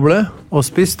 Ja, jeg håper det. Og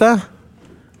spiste.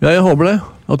 Ja, jeg håper det.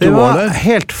 At det du var der. Det var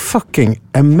helt fucking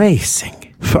amazing.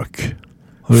 Fuck.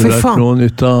 Har du lært noe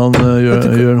nytt av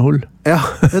Jørn Hoel? Ja,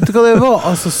 vet du hva det var?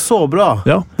 Altså, så bra.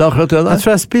 Ja, det akkurat det der. Jeg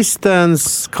tror jeg spiste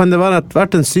kan det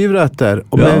vært en 7-retter,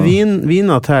 og med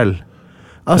viner til.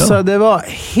 Altså, det var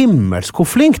himmelsk. Hvor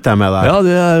flink de er der. Ja,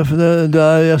 det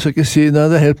er jeg skal ikke si det,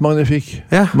 det er helt magnifikt.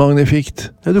 Ja. Magnifikt.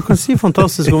 Ja, du kan si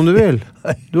fantastisk om du vil.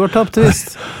 Du har tapt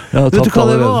visst. Vet du hva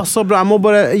det var så bra? Jeg må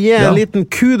bare gi en liten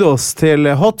kudos til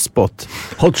Hotspot.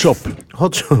 Hotshop.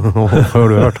 Har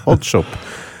du hørt? Hotshop.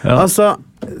 Ja. Altså,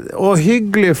 og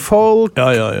hyggelige folk,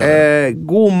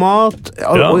 god mat,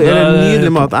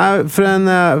 nydelig mat.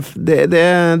 Det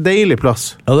er en deilig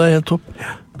plass. Ja, det er helt topp.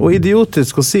 Og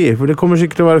idiotisk å si, for det kommer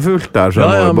sikkert til å være fullt der.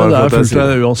 Ja, men det er fullt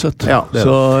der uansett. Ja, det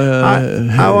så,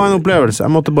 det var en opplevelse.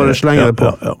 Jeg måtte bare slenge det på.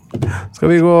 Ja.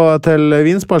 Skal vi gå til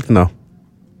vinspalten da?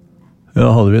 Ja,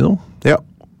 hadde vi noe? Ja.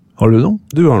 Har du noe?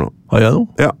 Du har noe. Har jeg noe?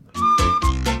 Ja.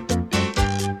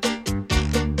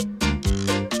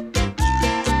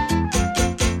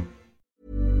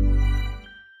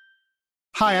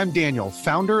 Hi, I'm Daniel,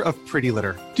 founder of Pretty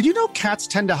Litter. Did you know cats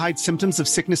tend to hide symptoms of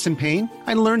sickness and pain?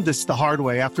 I learned this the hard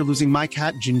way after losing my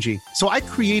cat, Gingy. So I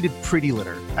created Pretty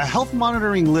Litter, a health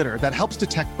monitoring litter that helps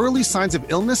detect early signs of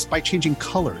illness by changing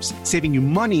colors, saving you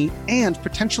money and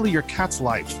potentially your cat's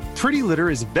life. Pretty Litter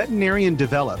is veterinarian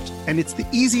developed, and it's the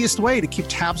easiest way to keep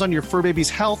tabs on your fur baby's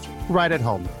health right at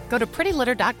home. Go to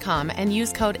prettylitter.com and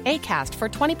use code ACAST for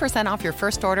 20% off your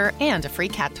first order and a free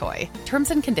cat toy.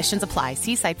 Terms and conditions apply.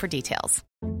 See site for details.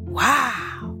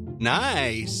 Wow.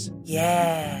 Nice.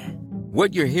 Yeah.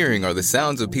 What you're hearing are the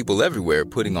sounds of people everywhere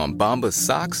putting on Bombas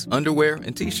socks, underwear,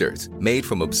 and T-shirts made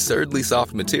from absurdly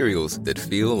soft materials that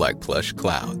feel like plush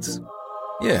clouds.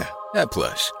 Yeah, that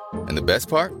plush. And the best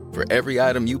part? For every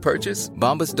item you purchase,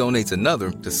 Bombas donates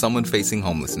another to someone facing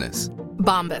homelessness.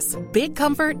 Bombas, big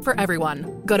comfort for everyone.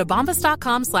 Go to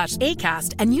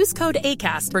bombas.com/ACAST and use code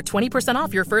ACAST for 20%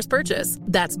 off your first purchase.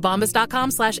 That's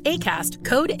bombas.com/ACAST,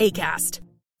 code ACAST.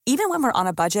 Even when we're on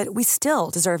a budget, we still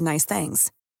deserve nice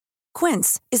things.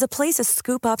 Quince is a place to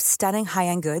scoop up stunning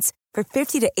high-end goods for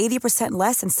 50 to 80%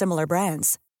 less than similar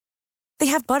brands. They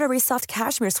have buttery soft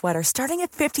cashmere sweaters starting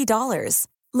at $50,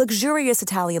 luxurious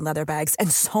Italian leather bags, and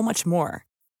so much more.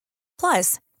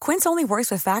 Plus, Quince only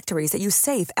works with factories that use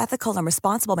safe, ethical, and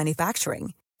responsible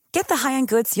manufacturing. Get the high-end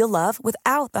goods you'll love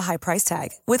without the high price tag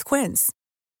with Quince.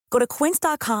 Go to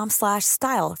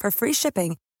quince.com/style for free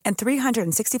shipping and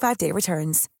 365-day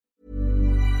returns.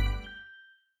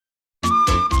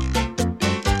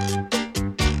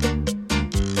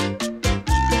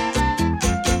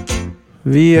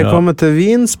 Vi kommet til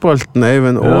vinspalten,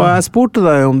 Øyvind, og jeg spurte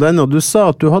deg om den, og du sa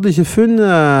at du hadde ikke funnet,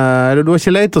 eller du har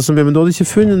ikke letet så mye, men du hadde ikke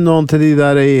funnet noen til de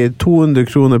der i 200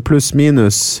 kroner pluss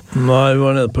minus. Nei, vi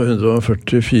var nede på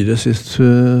 144 sist. Du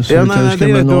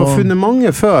har funnet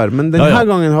mange før, men denne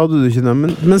gangen hadde du ikke det.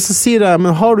 Men så sier jeg,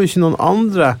 men har du ikke noen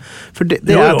andre? For det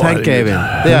jeg tenker, Øyvind.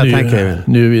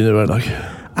 Nye viner hver dag.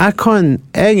 Jeg kan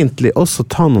egentlig også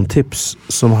ta noen tips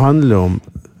som handler om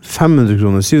 500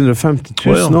 kroner, 750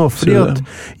 000 år, fordi at,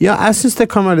 jeg synes det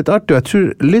kan være litt artig, og jeg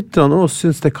tror lytterne også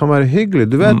synes det kan være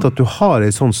hyggelig. Du vet at du har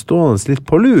en sånn stående litt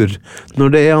på lur når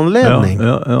det er anledning.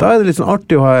 Da er det litt sånn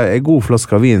artig å ha en god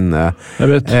flaske av vin,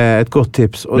 et godt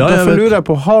tips. Og derfor lurer jeg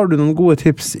på, har du noen gode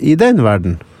tips i den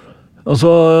verden? Altså,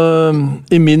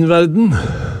 i min verden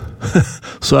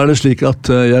så er det slik at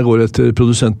jeg går etter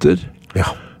produsenter,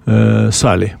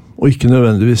 særlig, og ikke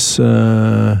nødvendigvis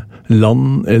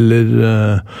land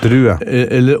eller drue.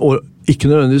 Eller ikke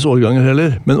nødvendigvis årganger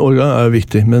heller, men årgang er jo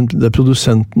viktig. Men det er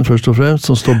produsenten først og fremst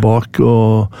som står bak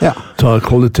og tar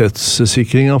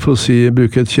kvalitetssikringen, for å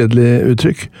bruke et kjedelig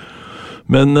uttrykk.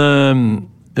 Men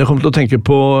jeg kommer til å tenke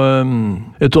på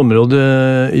et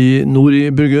område i nord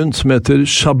i Burgund som heter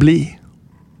Chablis.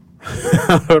 Jeg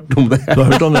har hørt om det. Du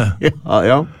har hørt om det?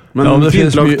 Ja. Men det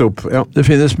finnes lagt opp. Det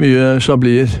finnes mye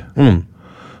Chabliser.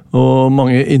 Og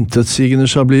mange intetsigende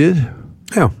Chabliser.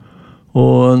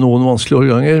 Og noen vanskelige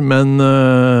årganger, men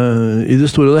i det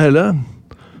store og det hele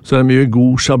så er det mye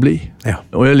god Chablis.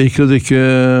 Og jeg liker å drikke,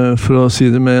 for å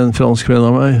si det med en fransk venn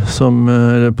av meg, som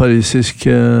er parisisk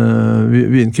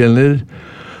vinkelner.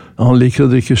 Han liker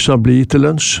å drikke Chablis til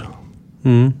lunsj.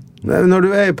 Når du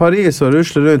er i Paris og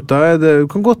rusler rundt, du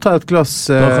kan godt ta et glass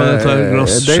da kan jeg ta et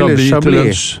glass Chablis til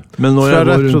lunsj. Men når jeg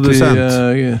går rundt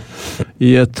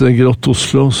i et grått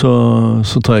Oslo,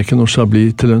 så tar jeg ikke noe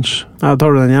Chablis til lunsj. Nei, tar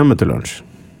du den hjemme til lunsj?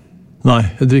 Nei,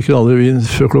 jeg drikker aldri vin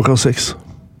før klokka 6.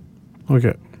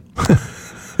 Ok.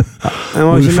 Det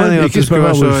var ikke meningen at det skulle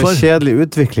være så kjedelig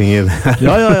utvikling i det.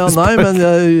 Nei, men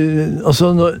altså,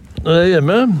 når jeg er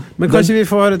hjemme... Men kan ikke vi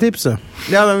få høre tipset?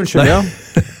 Ja, unnskyld,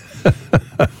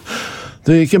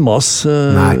 Det er ikke mas,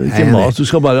 du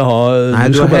skal bare ha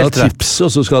tips, og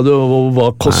så skal du,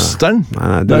 hva koster den?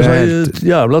 Det er så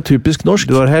jævla typisk norsk.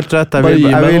 Du har helt rett, jeg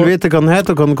vil vite hva den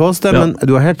heter og hva den koster, men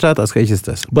du har helt rett, jeg skal ikke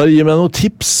stresse. Bare gi meg noen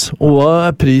tips, og hva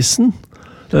er prisen?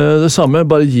 Det samme,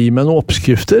 bare gi meg noen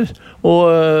oppskrifter,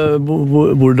 og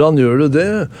hvordan gjør du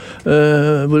det?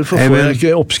 Hvorfor får jeg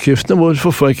ikke oppskriftene?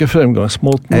 Hvorfor får jeg ikke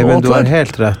fremgangsmåten? Eivind, du har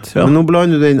helt rett. Men nå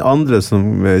blander du inn andre som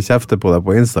kjefter på deg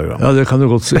på Instagram. Ja, det kan du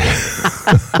godt si.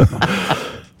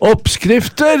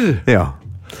 Oppskrifter! Ja.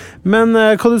 Men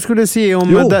hva du skulle si om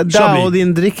deg og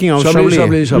din drikking av Chablis?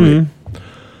 Chablis. Det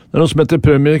er noe som heter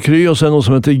Premier Cru, og så er det noe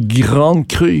som heter Grand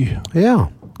Cru.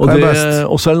 Ja. Og så er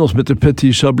det noe som heter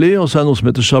Petit Chablis, og så er det noe som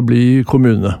heter Chablis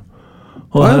kommune.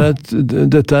 Og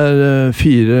dette er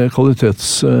 4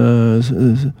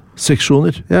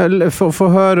 kvalitetsseksjoner. Få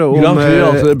høre om... Grand Cru er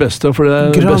alltid det beste, for det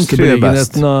er den beste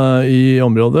beliggenheten i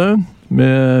området,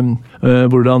 med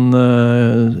hvordan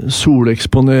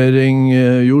soleksponering,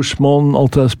 jordsmonn,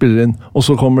 alt det spiller inn. Og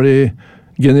så kommer de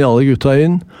geniale gutta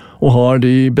inn, og har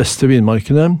de beste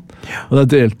vinmarkene. Og det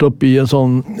er delt opp i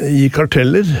i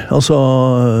karteller, altså,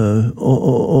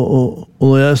 og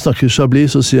når jeg snakker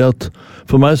Chablis, så sier jeg at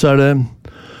for meg så er det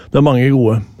mange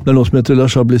gode. Det er noe som heter La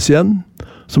Chablisienne,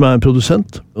 som er en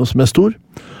produsent, og som er stor.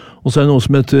 Og så er det noe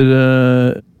som heter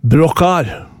Brocard.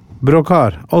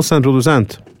 Brocard, også en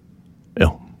produsent? Ja.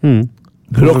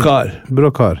 Brocard.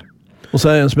 Og så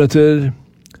er det en som heter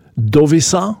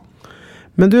Dovisa.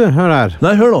 Men du, hør her.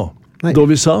 Nei, hør nå.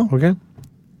 Dovisa. Ok.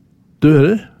 Du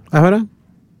hører? Jeg hører.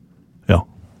 Ja.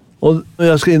 Og når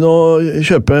jeg skal inn og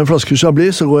kjøpe en flaske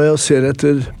Chablis, så går jeg og ser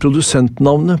etter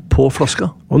produsentnavnet på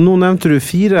flaska. Og nå nevnte du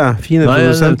 4 fine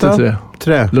produsenter. Nei, jeg nevnte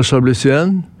 3. Le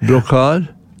Chablisien, Brocard,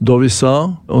 Dovisa,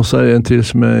 og så det en til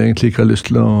som jeg egentlig ikke har lyst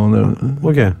til å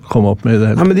komme opp med i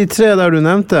det hele. Ja, men de 3 der du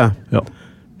nevnte,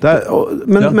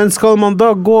 men skal man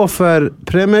da gå for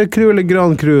Premier Cru eller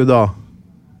Grand Cru da?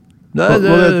 Nei,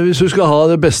 hvis du skal ha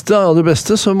det beste av det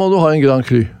beste, så må du ha en Grand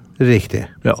Cru. Riktig.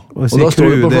 Ja. Og da står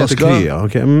det på flaska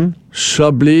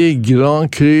Chablis Grand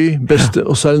Cru, beste,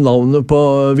 og så det navnet på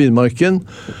vinmarken.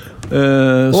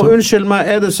 Og unnskyld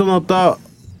meg, det sånn at da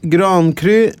Grand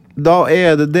Cru, da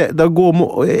det, da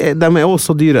de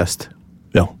også dyrest?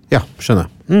 Ja. Ja, skjønner.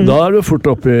 Da du fort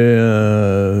oppe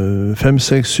i 5,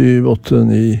 6, 7, 8,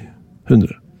 9,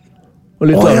 100. Og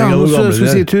litt avhengig av hvor gamle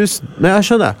de 1000. Men jeg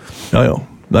skjønner. Ja,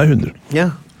 det 100.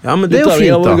 Ja, men det jo fint da. Litt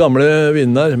avhengig av hvor gamle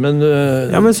viner, men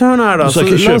men så hør her da. Du skal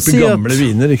ikke kjøpe gamle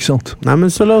viner, ikke sant? Nei, men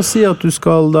så la oss si at du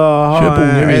skal da ha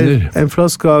en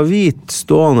flaske hvit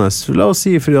stående. La oss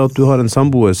si fordi at du har en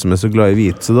samboer som så glad i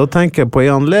hvit. Så da tenker jeg på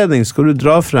en anledning skal du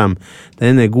dra frem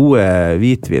denne gode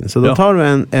hvitvin. Så da tar du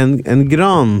en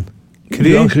Grand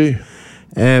Cru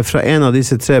fra en av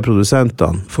disse 3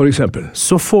 produsentene. For eksempel.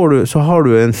 Så har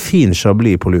du en fin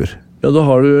Chablis på lur. Ja, da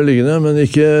har du liggende, men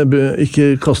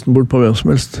ikke kast den bort på hvem som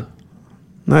helst.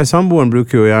 Nei, samboeren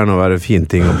bruker jo gjerne å være fin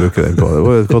ting å bruke den på. Det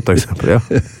var et godt eksempel,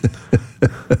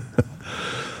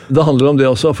 Det handler om det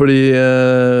også, fordi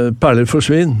perler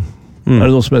forsvinner,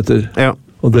 det noe som heter. Ja.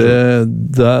 Og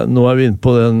nå vi inne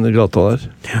på den gata der.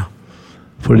 Ja.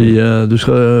 Fordi du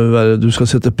skal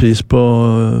sette pris på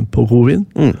god vin,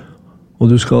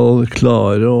 og du skal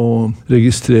klare å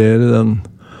registrere den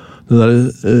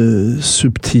der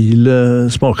subtile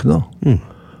smakene.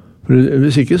 For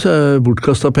hvis ikke så det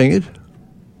bortkastet penger.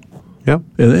 Ja.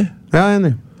 Enig? Ja,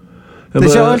 enig. Det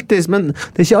ikke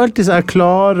alltid så jeg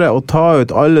klarer å ta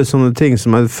ut alle sånne ting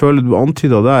som jeg føler du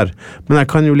antyder der, men jeg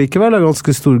kan jo likevel ha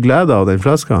ganske stor glede av den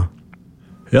flaska.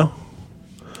 Ja.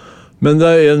 Men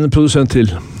det en produsent til.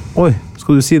 Oi,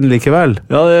 skal du si den likevel?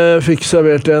 Ja, jeg fikk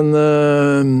servert en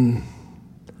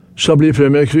Chablis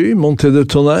Premier Cru, Monté de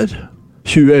Tonnerre,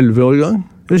 2011-årgang.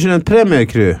 Unnskyld, en Premier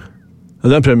Cru? Ja,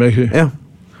 det en Premier Cru. Ja.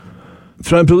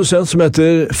 Fra en produsent som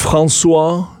heter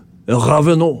François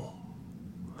Ravenot.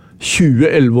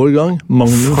 2011-årgang,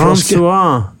 magnumflaske.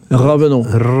 François Ravenot.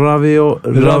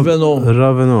 Ravenot.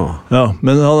 Ja,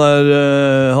 men han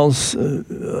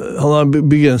har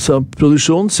begrenset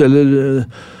produksjon, selger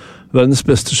verdens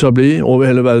beste Chablis over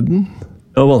hele verden.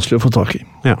 Det var vanskelig å få tak i.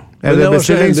 Ja. Det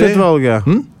bestillingsutvalget?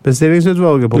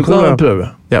 Bestillingsutvalget på Kola? Du kan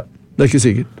prøve. Ja. Det ikke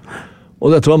sikkert.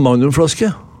 Og dette var magnumflaske.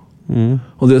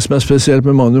 Og det som spesielt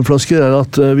med magnumflasker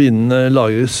at vinene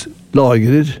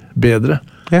lagrer bedre.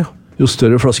 Ja. Jo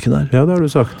større flasken Ja, det har du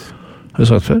sagt. Har du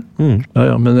sagt før?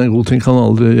 Ja, men en god ting kan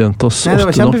aldri gjentas ofte nok. Nei, det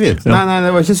var kjempefint. Ja. Nei,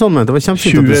 det var ikke sånn, men det var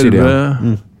kjempefint.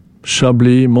 2011,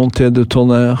 Chablis, Monté de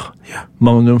Tonnerre,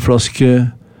 magnumflaske,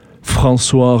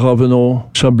 François Ravenot,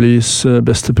 Chablis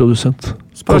beste produsent.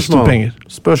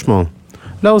 Spørsmål.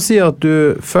 La oss si at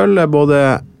du følger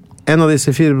både en av disse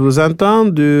 4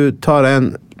 produsentene, du tar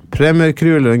en Premier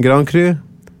Cru eller en Grand Cru.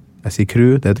 Jeg sier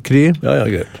Cru, det heter Cru. Ja,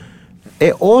 greit.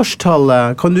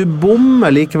 Årstallet, kan du bomme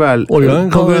likevel på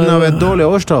grunn av et dårlig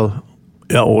årstall?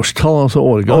 Ja, årstall, altså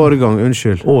årgang. Årgang,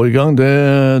 unnskyld. Årgang,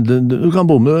 du kan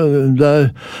bomme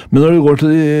men når du går til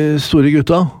de store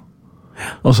gutta,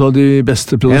 altså de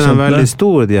beste produsentene. De veldig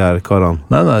store, de her karene?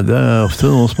 Nei, det ofte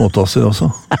noen småtasser også.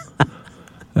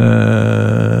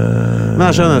 Men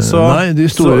jeg skjønner, så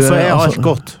alt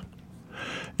godt.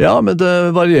 Ja, men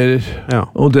det varierer. Ja.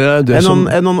 Og det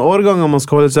noen årganger man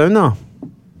skal holde seg unna?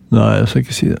 Nei, jeg skal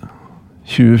ikke si det.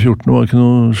 2014 var ikke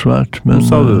noe svært, men... Hva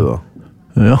sa du da?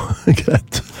 Ja,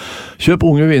 greit. Kjøp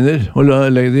unge viner, og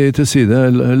legg de til side.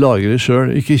 Lagre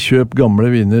selv. Ikke kjøp gamle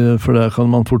viner, for der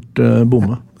kan man fort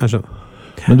bomme. Jeg skjønner.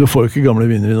 Men du får jo ikke gamle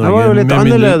viner i Norge. Det var jo litt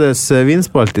annerledes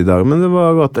vinspalt i dag, men det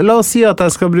var godt. La oss si at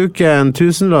jeg skal bruke en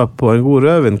 1000-lapp på en god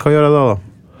rødvin. Hva gjør jeg da?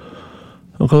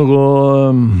 Da kan du gå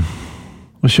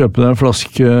og kjøpe deg en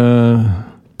flaske...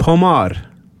 Pommard.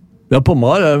 Ja,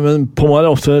 Pommard, men Pommard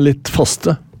ofte litt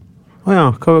faste.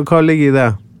 Åja, hva ligger i det?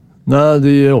 Nei,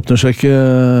 de åpner seg ikke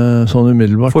sånn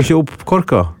umiddelbart. Får ikke opp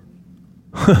korka?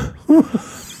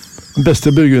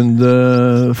 Beste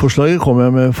burgundforslaget kom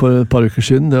jeg med for et par uker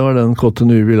siden. Det var den Côte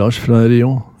Nuit Village fra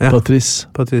Rio. Ja. Patrice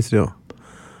Rio.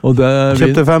 Og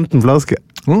kjøpte 15 flasker.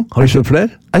 Har du kjøpt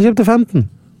flere? Jeg kjøpte 15.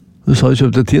 Du sa du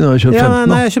kjøpte 10, nå har du kjøpt 15 nå.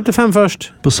 Nei, jeg kjøpte 5 først.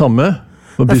 På samme?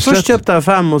 Først kjøpte jeg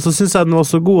 5, og så synes jeg den var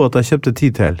så god at jeg kjøpte 10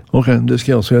 til. Ok, det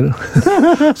skal jeg også gjøre.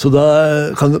 Så da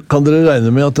kan dere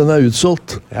regne med at den utsolgt.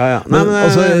 Ja. Nei, men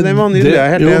altså, den var nydelig, jeg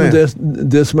helt enig.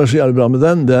 Det som så jævlig bra med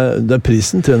den, det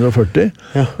prisen, 340.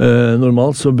 Ja.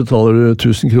 Normalt så betaler du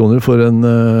 1000 kroner for en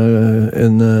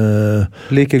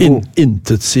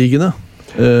intetsigende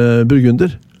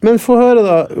burgunder. Men få høre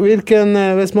da,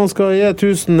 hvis man skal gi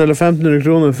 1000 eller 1500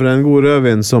 kroner for en god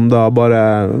rødvin som da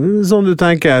bare, som du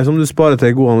tenker, som du sparer til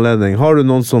en god anledning, har du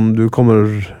noen som du kommer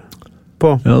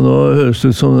på? Ja, nå høres det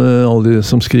ut som alle de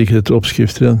som skriker etter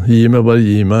oppskrifter igjen. Gi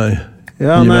meg.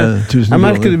 Ja, nei, jeg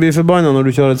merker du blir forbannet når du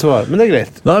ikke har et svar, men det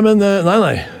greit.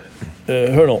 Nei.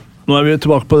 Hør nå. Nå vi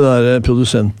tilbake på det der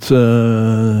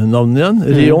produsentnavnet igjen.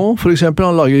 Rion, for eksempel,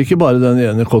 han lager ikke bare den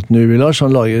ene Cote Nuit Village,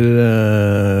 han lager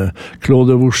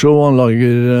Claude Vouchot, han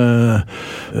lager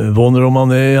Von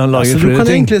Romanet, han lager flere ting. Du kan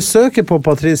egentlig søke på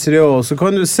Patrice Rion, så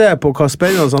kan du se på hva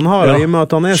spennende han har, i og med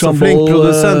at han så flink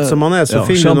produsent som han så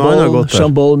finner du noe annet godt der.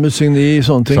 Jean-Paul, Musigny,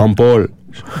 sånne ting. Jean-Paul.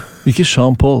 Ikke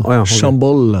Jean-Paul,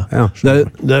 Jean-Paul. Ja.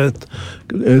 Det et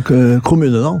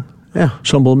kommunenavn. Ja.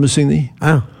 Jean-Paul Musigny.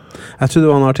 Ja. Jeg trodde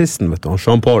det var en artisten, vet du,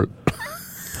 Jean-Paul.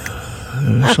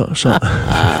 Nei,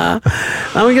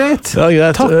 men greit. Ja,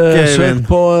 greit. Takk, søk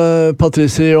på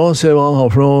Patrice Rion, se hva han har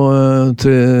for noe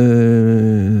til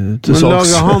salgs. Men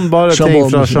lager han bare ting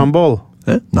fra Jean-Paul?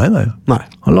 Nei.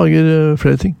 Han lager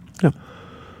flere ting. Ja.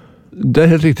 Det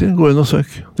helt riktig, gå inn og søk.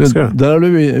 Der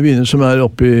det viner som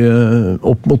opp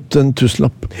mot en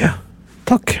tusenlapp. Ja,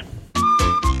 takk.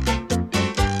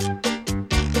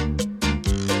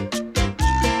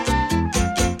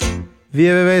 Vi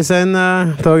ved veis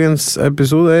ende, dagens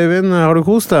episode, Eivind. Har du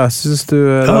kost deg? Synes du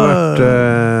det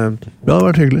har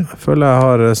vært hyggelig. Jeg føler jeg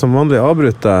har som vanlig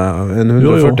avbrutt deg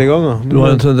 140 ganger. Du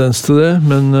har en tendens til det,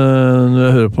 men når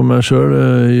jeg hører på meg selv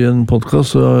i en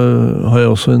podcast, så har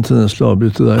jeg også en tendens til å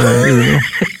avbryte deg.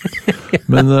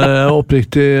 Men jeg er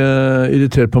oppriktig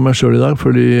irritert på meg selv i dag,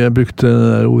 fordi jeg brukte det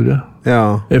der ordet.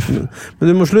 Ja, men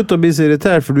du må slutte å bli så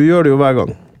irritert, for du gjør det jo hver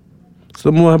gang.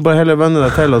 Så må jeg bare heller venne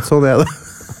deg til at sånn det.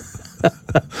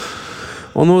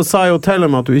 Og nå sa jeg jo til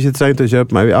dem at du ikke trengte å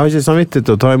kjøpe meg. Jeg har ikke samvittighet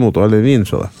til å ta imot alle vin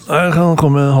fra deg. Jeg kan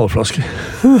komme en halvflaske.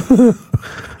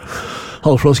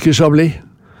 Halvflaske Chablis.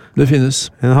 Det finnes.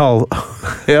 En halv...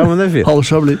 Ja, men det fint. Halv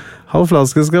Chablis.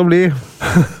 Halvflaske skal bli.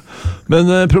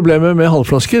 Men problemet med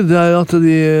halvflasker, det at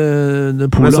de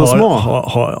Polet så små.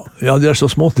 Ja, de så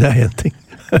små. Det en ting.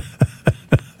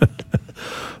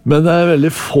 Men det veldig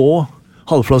få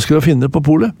halvflasker å finne på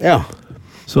Polet. Ja.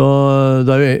 Så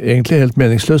det jo egentlig helt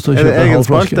meningsløst å kjøpe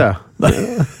halvflasker.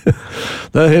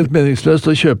 Det helt meningsløst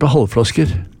å kjøpe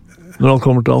halvflasker når alt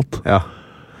kommer til alt. Ja.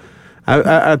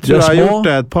 Jeg tror jeg har gjort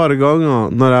det et par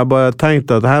ganger når jeg bare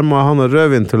tenkte at her må jeg ha noe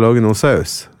rødvin til å lage noe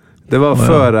saus. Det var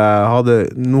før jeg hadde...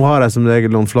 Nå har jeg som regel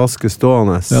noen flasker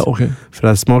stående, for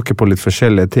jeg smaker på litt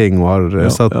forskjellige ting og har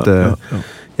satt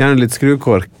gjerne litt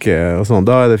skrukork og sånn.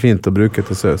 Da det fint å bruke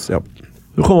til saus, ja.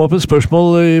 Det kom opp et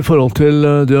spørsmål i forhold til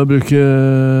det å bruke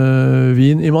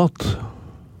vin i mat.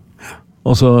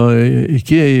 Altså,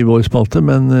 ikke i vår spalte,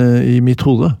 men i mitt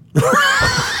hode.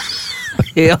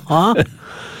 Ja.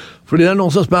 Fordi det noen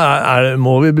som spør,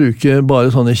 må vi bruke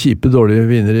bare sånne kjipe, dårlige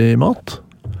viner i mat?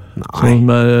 Nei.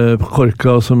 Som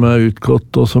korka, som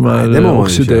utgått, og som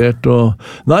oksidert.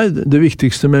 Nei, det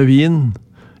viktigste med vin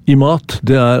i mat,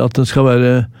 det at den skal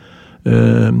være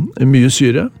mye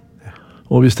syre.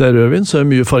 Og hvis det rødvin, så det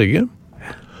mye farge.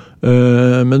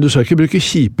 Men du skal ikke bruke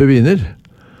kjipe viner.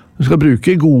 Du skal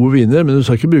bruke gode viner, men du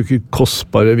skal ikke bruke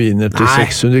kostbare viner til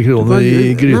 600 kroner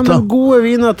i gryta. Nei, men gode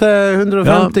viner til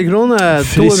 150 kroner,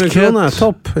 200 kroner,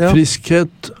 topp. Ja.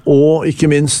 Friskhet og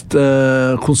ikke minst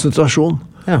konsentrasjon.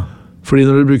 Ja. Fordi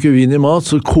når du bruker vin i mat,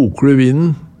 så koker du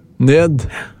vinen ned,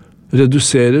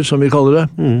 reduserer, som vi kaller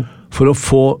det, for å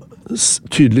få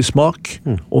tydelig smak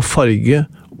og farge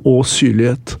og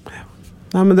syrlighet.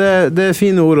 Nei, men det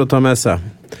fine ord å ta med seg.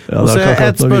 Og så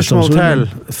et spørsmål til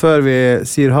før vi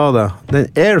sier ha det. Den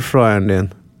airfryeren din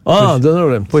den har du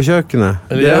glemt. På kjøkkenet.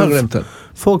 Eller jeg har glemt den.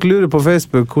 Folk lurer på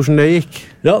Facebook hvordan det gikk.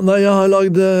 Ja, nei, jeg har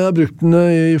brukt den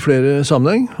i flere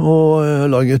sammenheng, og jeg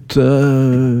har laget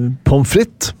pommes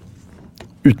frites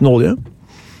uten olje.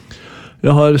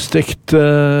 Jeg har stekt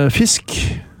fisk.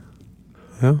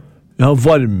 Ja. Jeg har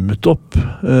varmet opp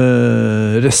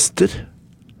rester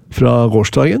fra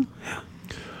gårsdagen.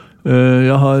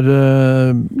 Jeg har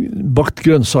bakt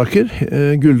grønnsaker,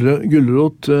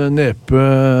 gulrot, nepe,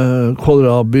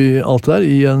 kålrabi, alt der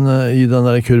i den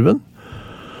der kurven.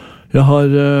 Jeg har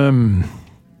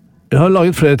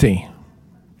laget flere ting.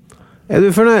 Er du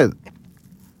fornøyd?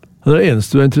 Det det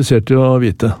eneste du interessert i å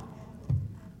vite.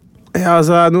 Ja,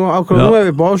 altså, akkurat nå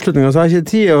vi på avslutningen, så har jeg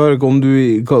ikke tid å høre om du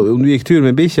gikk tur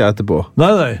med bikkja etterpå.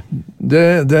 Nei,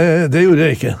 det gjorde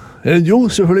jeg ikke. Jo,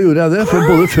 selvfølgelig gjorde jeg det, for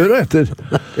både før og etter.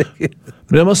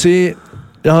 Men jeg må si,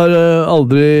 jeg har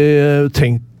aldri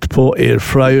tenkt på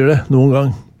airfryere noen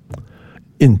gang.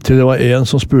 Inntil det var en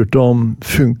som spurte om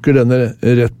funker denne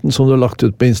retten som du har lagt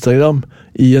ut på Instagram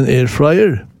i en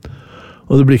airfryer.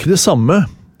 Og det blir ikke det samme,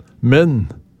 men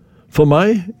for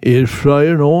meg,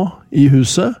 airfryer nå i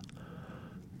huset,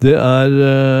 det er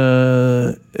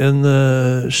en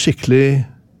skikkelig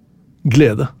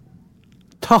glede.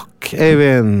 Takk,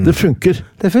 Eivind. Det funker.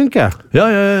 Det funker? Ja,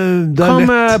 det er lett. Hva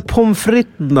med pommes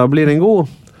fritesen da? Blir den god?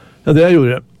 Ja, det jeg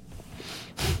gjorde.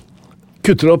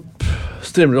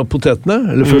 Strimler opp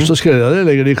potetene, eller først så skreller jeg det,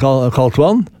 legger de i kaldt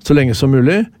vann, så lenge som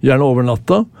mulig, gjerne over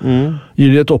natta, gir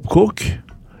de et oppkok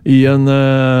i en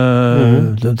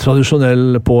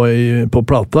tradisjonell på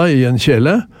plata, i en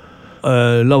kjele,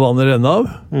 la vannet renne av,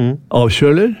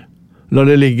 avkjøler, lar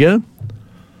det ligge,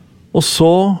 og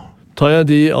så tar jeg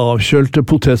de avkjølte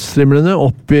potetstrimlene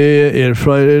opp i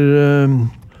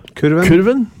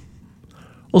airfryer-kurven,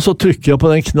 og så trykker jeg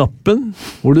på den knappen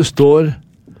hvor det står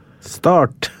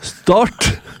Start.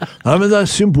 Nei, men det er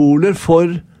symboler for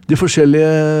de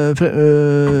forskjellige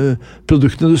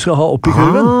produktene du skal ha opp i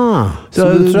kurven.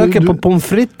 Så du trykker på pommes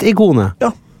frites-ikonet? Ja.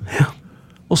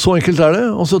 Og så enkelt er det,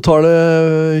 og så tar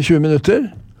det 20 minutter,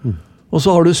 og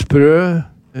så har du sprø,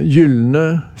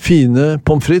 gyllene, fine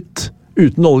pommes frites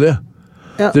uten olje.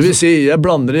 Ja. Det vil si, jeg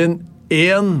blander inn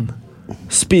 1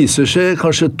 spiseskje,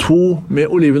 kanskje 2 med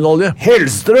olivenolje.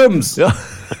 Hellstrøms! Ja.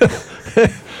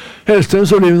 Hellstrøms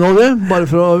olivenolje, bare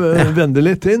for å vende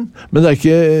litt inn. Men det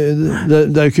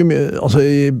er ikke mye, altså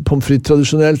i pommes frites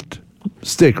tradisjonelt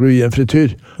steker du i en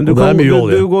frityr, og det er mye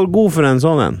olje. Du går god for en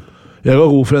sånn en? Jeg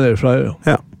går god for en airfryer,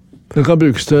 ja. Den kan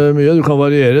brukes til mye, du kan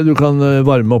variere, du kan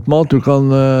varme opp mat, du kan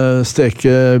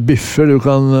steke biffer, du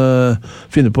kan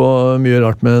finne på mye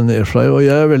rart med en airfryer, og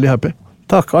jeg er veldig happy.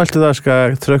 Takk, alt det der skal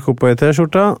jeg trykke opp på i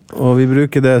t-skjorta, og vi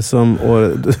bruker det som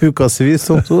ukas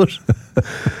visdomsord.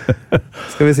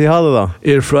 Skal vi si ha det da?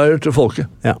 Airfryer til folket.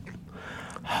 Ja.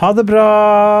 Ha det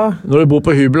bra! Når du bor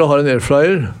på hybel og har en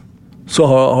airfryer, så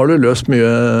har du løst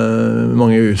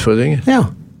mange utfordringer. Ja,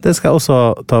 det skal jeg også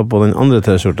ta på den andre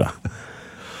t-skjorta.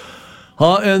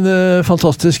 Ha en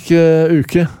fantastisk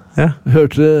uke. Ja.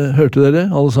 Hørte dere,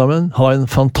 alle sammen? Ha en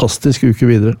fantastisk uke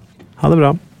videre. Ha det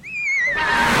bra.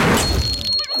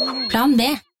 Plan B.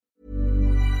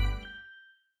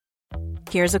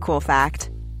 Here's a cool fact.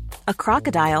 A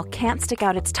crocodile can't stick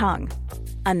out its tongue.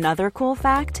 Another cool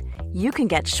fact, you can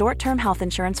get short-term health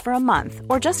insurance for a month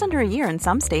or just under a year in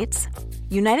some states.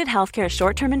 United Healthcare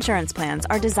short-term insurance plans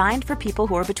are designed for people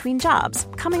who are between jobs,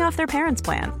 coming off their parents'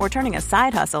 plan, or turning a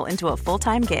side hustle into a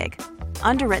full-time gig.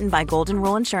 Underwritten by Golden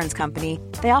Rule Insurance Company,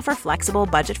 they offer flexible,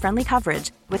 budget-friendly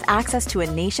coverage with access to a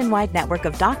nationwide network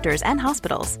of doctors and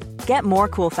hospitals. Get more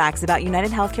cool facts about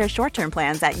United Healthcare short-term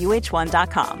plans at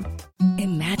uh1.com.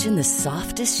 Imagine the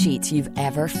softest sheets you've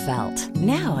ever felt.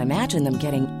 Now imagine them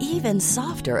getting even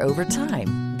softer over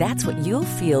time. That's what you'll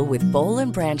feel with Boll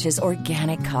 & Branch's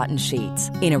organic cotton sheets.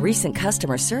 In a recent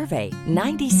customer survey,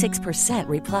 96%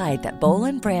 replied that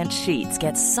Boll & Branch sheets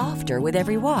get softer with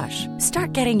every wash.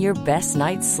 Start getting your best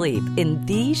night's sleep in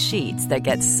these sheets that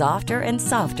get softer and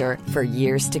softer for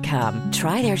years to come.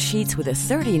 Try their sheets with a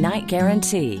 30-night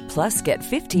guarantee. Plus, get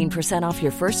 15% off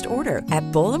your first order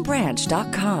at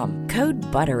bollandbranch.com. Code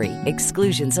BUTTERY.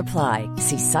 Exclusions apply.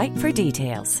 See site for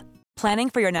details. Planning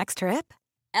for your next trip?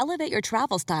 Elevate your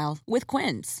travel style with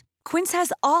Quince. Quince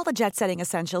has all the jet-setting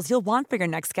essentials you'll want for your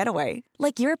next getaway,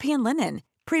 like European linen,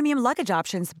 premium luggage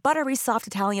options, buttery soft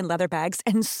Italian leather bags,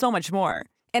 and so much more.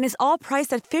 And is all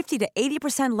priced at 50 to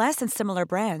 80% less than similar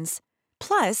brands.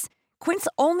 Plus, Quince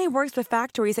only works with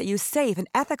factories that use safe and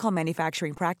ethical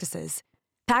manufacturing practices.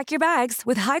 Pack your bags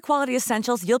with high-quality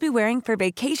essentials you'll be wearing for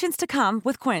vacations to come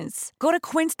with Quince. Go to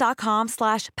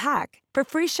quince.com/pack for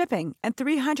free shipping and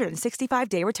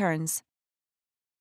 365-day returns.